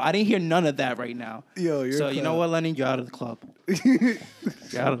 MJF. No, I didn't hear none of that right now. Yo, you're so you know what, Lenny, you're out of the club. You're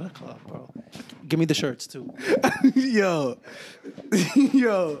out of the club, bro. Give me the shirts too. Yo.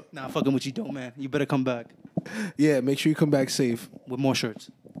 Nah, fucking with you, don't, man. You better come back Yeah, make sure you come back safe. with more shirts.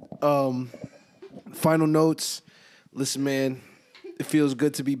 Final notes. Listen, man, it feels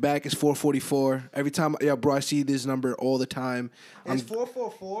good to be back. It's 4:44. Every time, bro, I see this number all the time. It's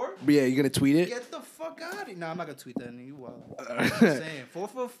 444. Yeah, you're gonna tweet it. Get the fuck out of here. Nah, I'm not gonna tweet that. You wild. I'm saying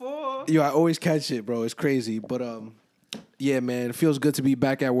 444. Yo, I always catch it, bro. It's crazy, but yeah, man, it feels good to be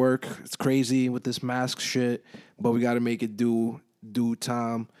back at work. It's crazy with this mask shit, but we got to make it do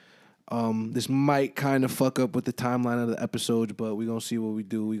time. This might kind of fuck up with the timeline of the episodes, but we're gonna see what we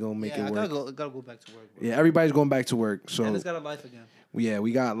do. We're gonna make it work. I gotta go back to work. Bro. Yeah, everybody's going back to work. So And it's got a life again. yeah,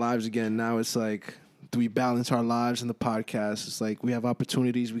 we got lives again. Now it's like, do we balance our lives and the podcast? It's like we have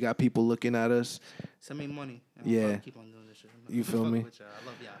opportunities. We got people looking at us. Send me money. And Yeah. I'll probably keep on doing this shit. You feel Fuck me? with y'all. I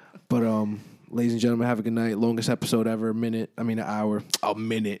love y'all. But ladies and gentlemen, have a good night. Longest episode ever. An hour. A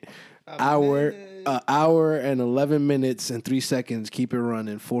minute. Hour and 11 minutes and 3 seconds. Keep it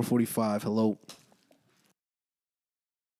running. 4:45. Hello.